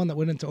the one that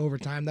went into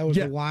overtime. That was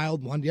the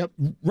wild one. Yep.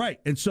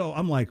 Right. And so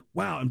I'm like,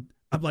 wow.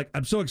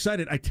 I'm so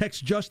excited. I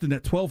text Justin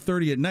at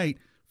 12:30 at night,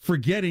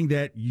 forgetting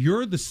that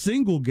you're the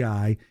single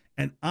guy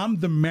and I'm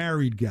the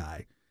married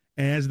guy.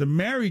 And as the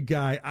married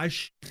guy, I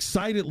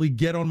excitedly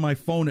get on my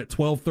phone at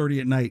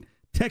 12:30 at night,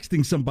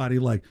 texting somebody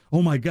like,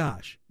 oh my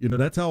gosh.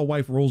 That's how a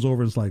wife rolls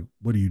over and is like,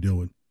 what are you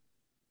doing?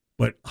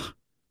 But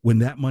when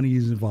that money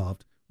is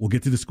involved, we'll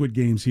get to the Squid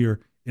Games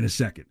here in a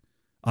second.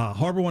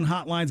 Harbor One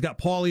Hotline's got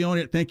Paulie on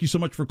it. Thank you so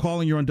much for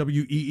calling. You're on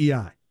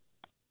WEEI.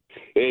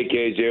 Hey,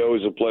 KJ,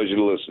 always a pleasure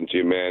to listen to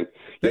you, man.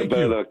 You're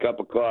better than a cup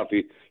of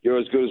coffee. You're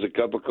as good as a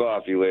cup of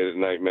coffee late at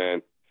night,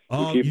 man.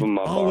 You keep them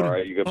up all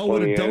right. You got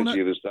plenty of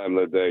energy this time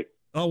of the day.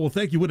 Oh, well,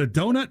 thank you. With a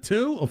donut,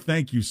 too? Oh,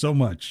 thank you so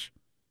much.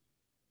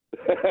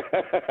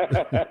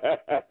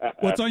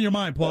 What's on your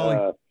mind,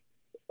 Paulie?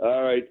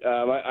 All right.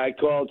 I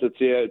called to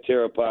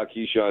tear apart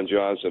Keyshawn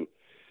Johnson.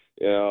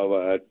 You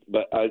know,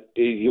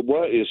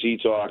 what is he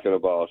talking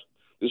about?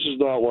 This is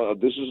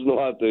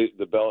not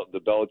the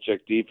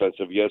Belichick defense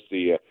of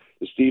yesteryear.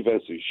 This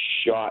defense is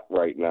shot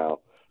right now.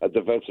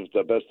 The best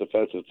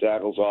defensive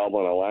tackles all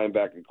on a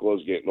linebacker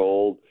close getting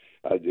old,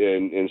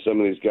 and some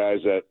of these guys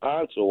that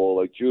aren't so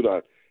old, like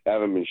Judon,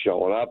 haven't been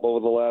showing up over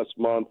the last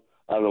month.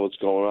 I don't know what's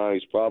going on.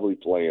 He's probably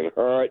playing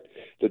hurt.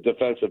 The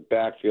defensive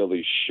backfield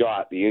is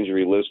shot. The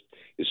injury list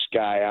is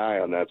sky high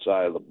on that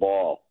side of the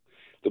ball.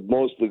 The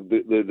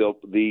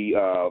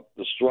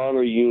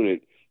stronger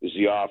unit is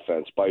the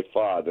offense by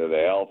far. They're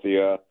the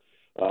healthier.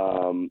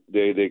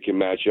 They can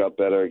match up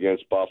better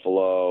against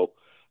Buffalo.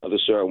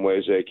 There's certain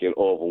ways they can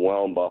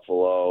overwhelm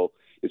Buffalo.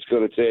 It's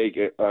going to take.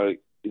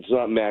 It's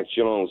not Mac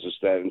Jones. It's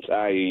that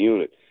entire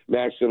unit.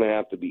 Mac's going to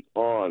have to be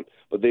on,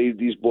 but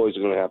these boys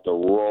are going to have to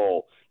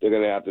roll. They're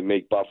going to have to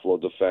make Buffalo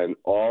defend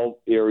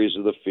all areas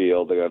of the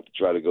field. They're going to have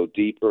to try to go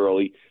deep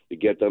early to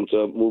get them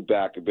to move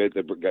back a bit.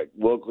 They've got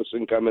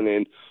Wilkerson coming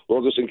in.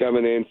 For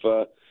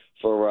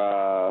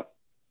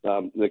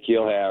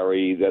N'Keal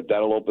Harry.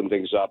 That'll open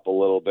things up a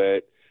little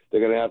bit.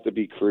 They're going to have to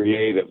be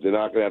creative. They're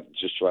not going to have to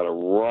just try to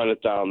run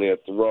it down their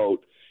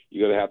throat.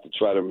 You're going to have to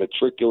try to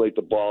matriculate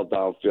the ball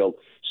downfield,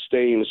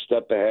 staying a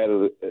step ahead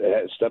of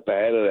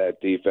that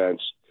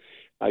defense.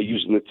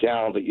 Using the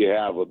talent that you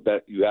have,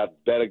 you have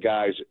better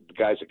guys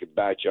that can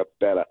match up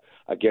better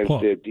against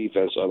their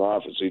defense on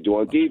offense. So you do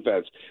on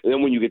defense, and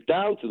then when you get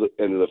down to the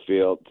end of the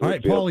field,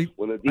 Paulie,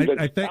 when the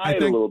defense is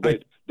tired a little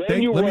bit,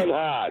 then you run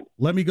hard.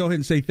 Let me go ahead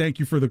and say thank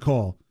you for the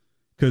call,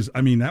 because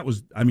that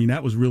was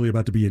really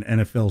about to be an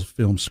NFL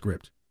film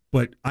script.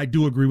 But I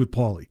do agree with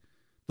Paulie.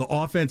 The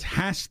offense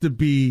has to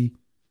be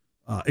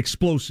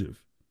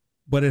explosive,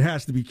 but it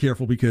has to be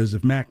careful, because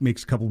if Mac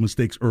makes a couple of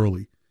mistakes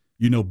early,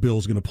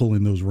 Bill's going to pull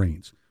in those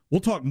reins.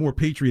 We'll talk more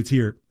Patriots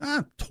here.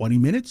 20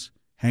 minutes.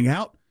 Hang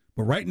out.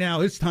 But right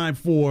now, it's time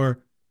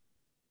for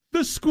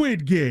the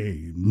Squid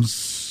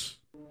Games.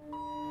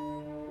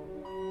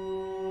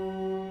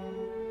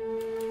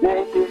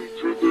 Welcome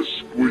to the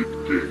Squid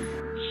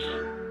Games,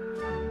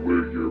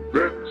 where your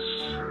bets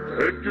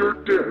and your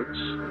debts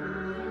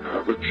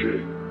have a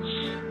chance.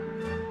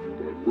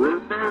 But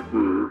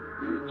remember,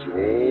 it's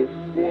all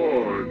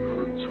fun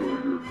until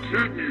your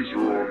kidneys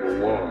are on the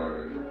line.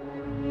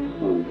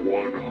 For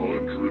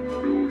 100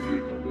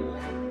 million more.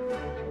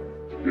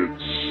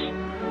 It's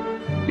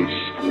the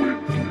Squid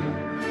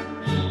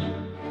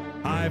Games.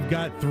 I've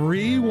got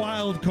 3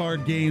 wild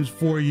card games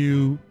for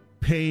you,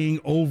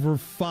 paying over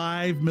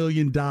 $5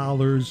 million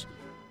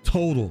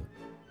total.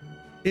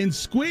 In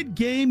Squid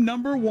Game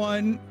number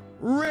 1,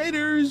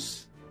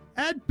 Raiders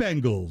at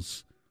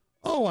Bengals.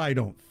 Oh, I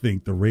don't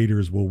think the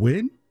Raiders will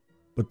win,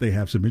 but they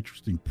have some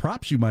interesting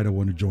props you might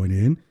want to join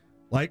in,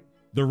 like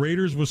the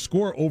Raiders will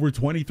score over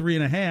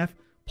 23.5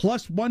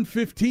 plus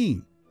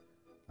 115.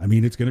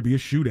 It's going to be a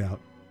shootout,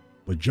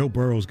 but Joe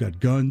Burrow's got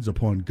guns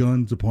upon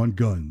guns upon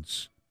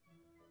guns.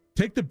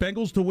 Take the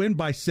Bengals to win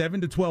by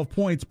 7 to 12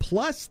 points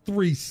plus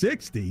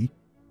 360.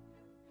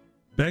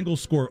 Bengals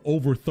score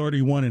over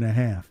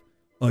 31.5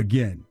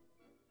 again.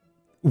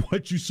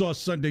 What you saw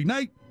Sunday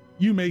night,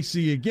 you may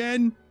see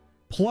again,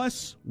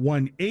 plus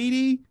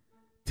 180.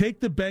 Take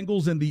the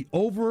Bengals and the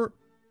over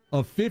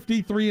of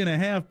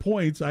 53.5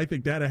 points. I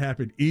think that'll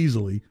happen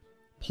easily.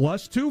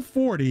 Plus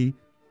 240.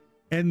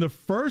 And the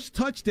first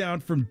touchdown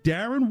from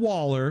Darren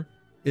Waller,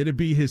 it'll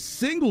be his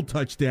single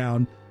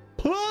touchdown,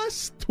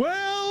 plus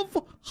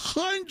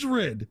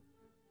 1,200.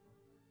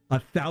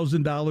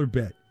 $1,000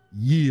 bet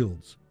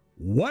yields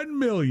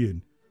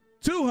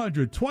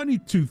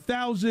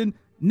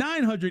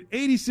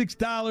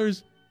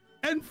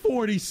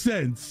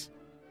 $1,222,986.40.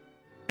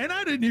 And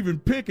I didn't even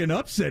pick an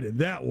upset in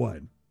that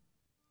one.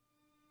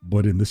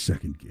 But in the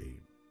second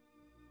game,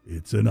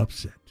 it's an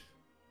upset.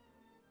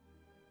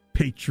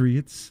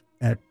 Patriots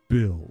at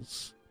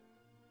Bills.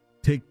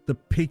 Take the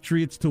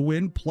Patriots to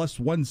win, plus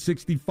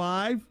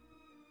 165.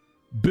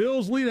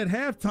 Bills lead at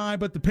halftime,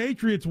 but the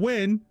Patriots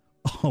win.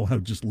 Oh, I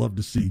would just love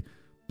to see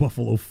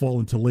Buffalo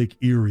fall into Lake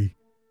Erie.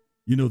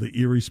 The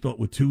Erie spelt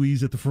with 2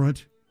 E's at the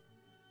front.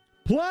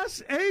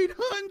 Plus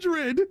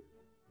 800.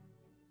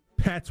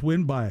 Pats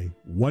win by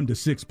 1 to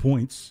 6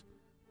 points.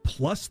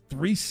 Plus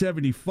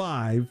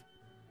 375.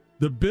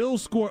 The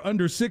Bills score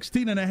under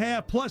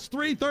 16.5, plus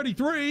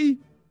 333.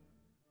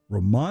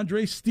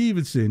 Ramondre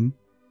Stevenson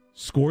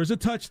scores a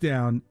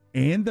touchdown,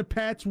 and the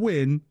Pats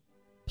win,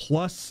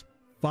 plus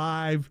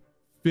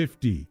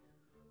 550.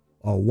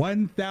 A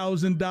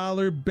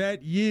 $1,000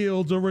 bet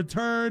yields a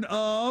return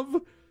of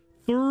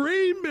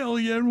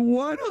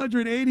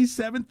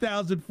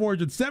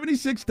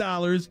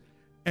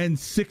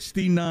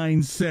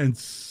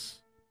 $3,187,476.69.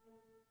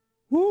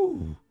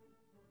 Woo!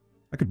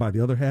 I could buy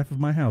the other half of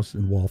my house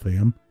in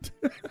Waltham.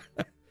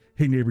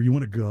 Hey, neighbor, you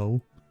want to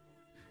go?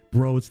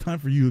 Bro, it's time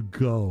for you to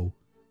go.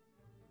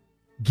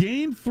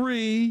 Game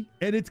 3,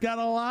 and it's got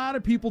a lot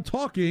of people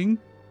talking.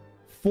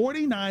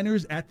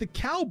 49ers at the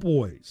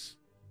Cowboys.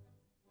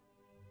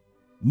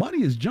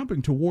 Money is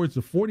jumping towards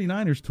the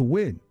 49ers to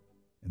win,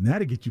 and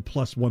that'll get you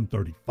plus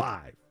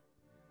 135.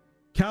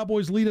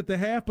 Cowboys lead at the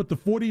half, but the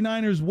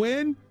 49ers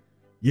win.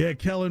 Yeah,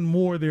 Kellen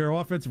Moore, their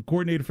offensive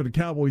coordinator for the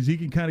Cowboys, he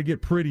can kind of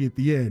get pretty at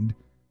the end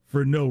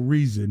for no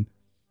reason.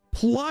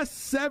 Plus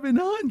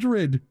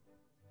 700.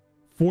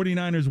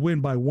 49ers win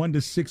by 1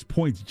 to 6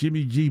 points.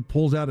 Jimmy G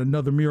pulls out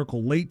another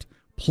miracle late,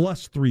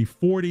 plus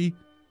 340.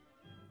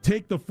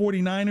 Take the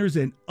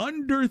 49ers and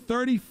under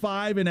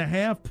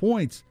 35.5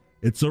 points.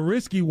 It's a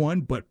risky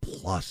one, but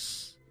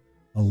plus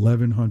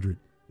 1,100.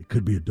 It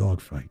could be a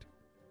dogfight.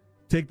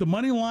 Take the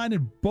money line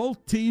and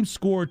both teams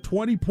score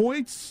 20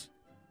 points.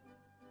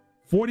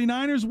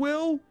 49ers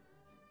will,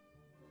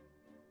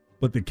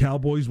 but the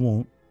Cowboys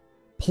won't.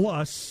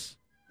 Plus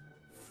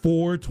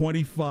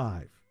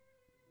 425.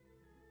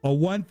 A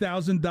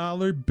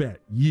 $1,000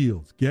 bet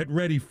yields. Get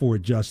ready for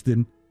it,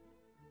 Justin.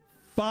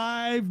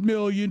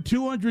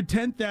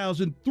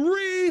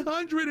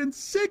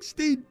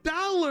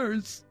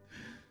 $5,210,360.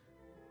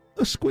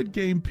 A Squid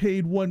Game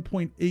paid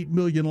 $1.8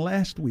 million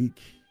last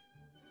week.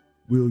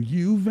 Will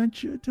you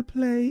venture to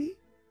play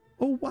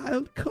a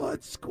wild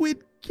card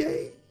Squid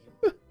Game?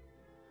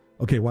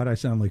 Okay, why'd I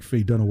sound like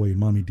Faye Dunaway and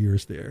Mommy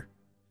Dearest there?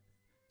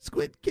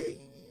 Squid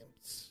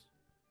Games.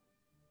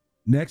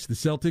 Next, the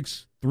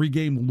Celtics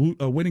 3-game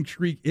winning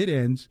streak. It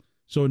ends,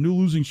 so a new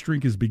losing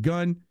streak has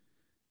begun.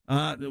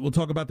 We'll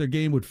talk about their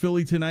game with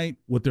Philly tonight,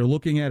 what they're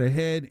looking at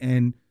ahead,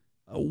 and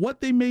what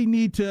they may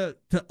need to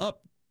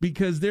up,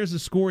 because there's a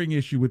scoring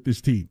issue with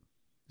this team.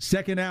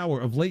 Second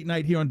hour of Late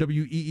Night here on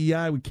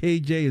WEEI with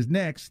KJ is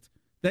next.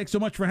 Thanks so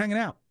much for hanging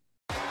out.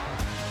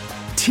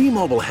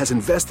 T-Mobile has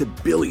invested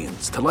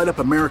billions to light up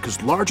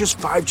America's largest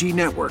 5G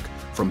network,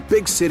 from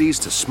big cities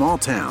to small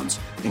towns,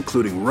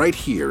 including right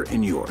here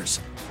in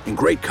yours. And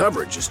great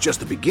coverage is just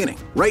the beginning.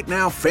 Right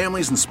now,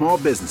 families and small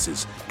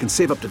businesses can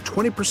save up to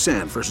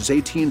 20% versus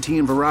AT&T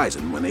and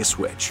Verizon when they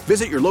switch.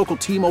 Visit your local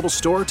T-Mobile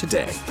store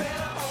today.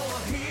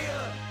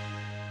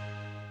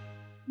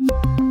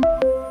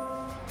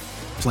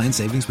 Plan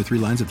savings with 3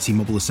 lines of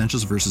T-Mobile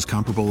Essentials versus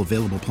comparable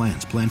available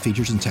plans. Plan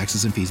features and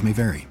taxes and fees may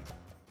vary.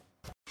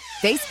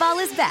 Baseball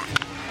is back,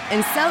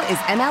 and so is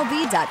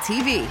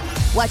MLB.tv.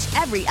 Watch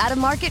every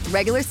out-of-market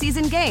regular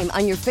season game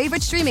on your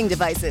favorite streaming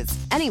devices,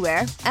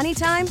 anywhere,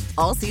 anytime,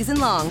 all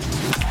season long.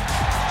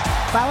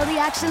 Follow the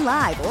action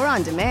live or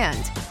on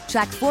demand.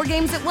 Track 4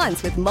 games at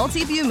once with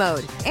multi-view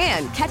mode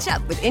and catch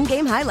up with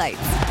in-game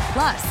highlights.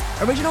 Plus,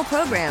 original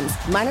programs,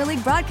 minor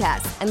league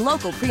broadcasts, and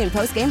local pre- and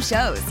post-game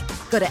shows.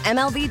 Go to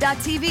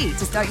MLB.tv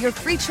to start your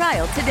free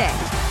trial today.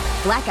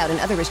 Blackout and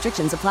other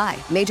restrictions apply.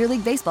 Major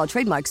League Baseball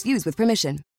trademarks used with permission.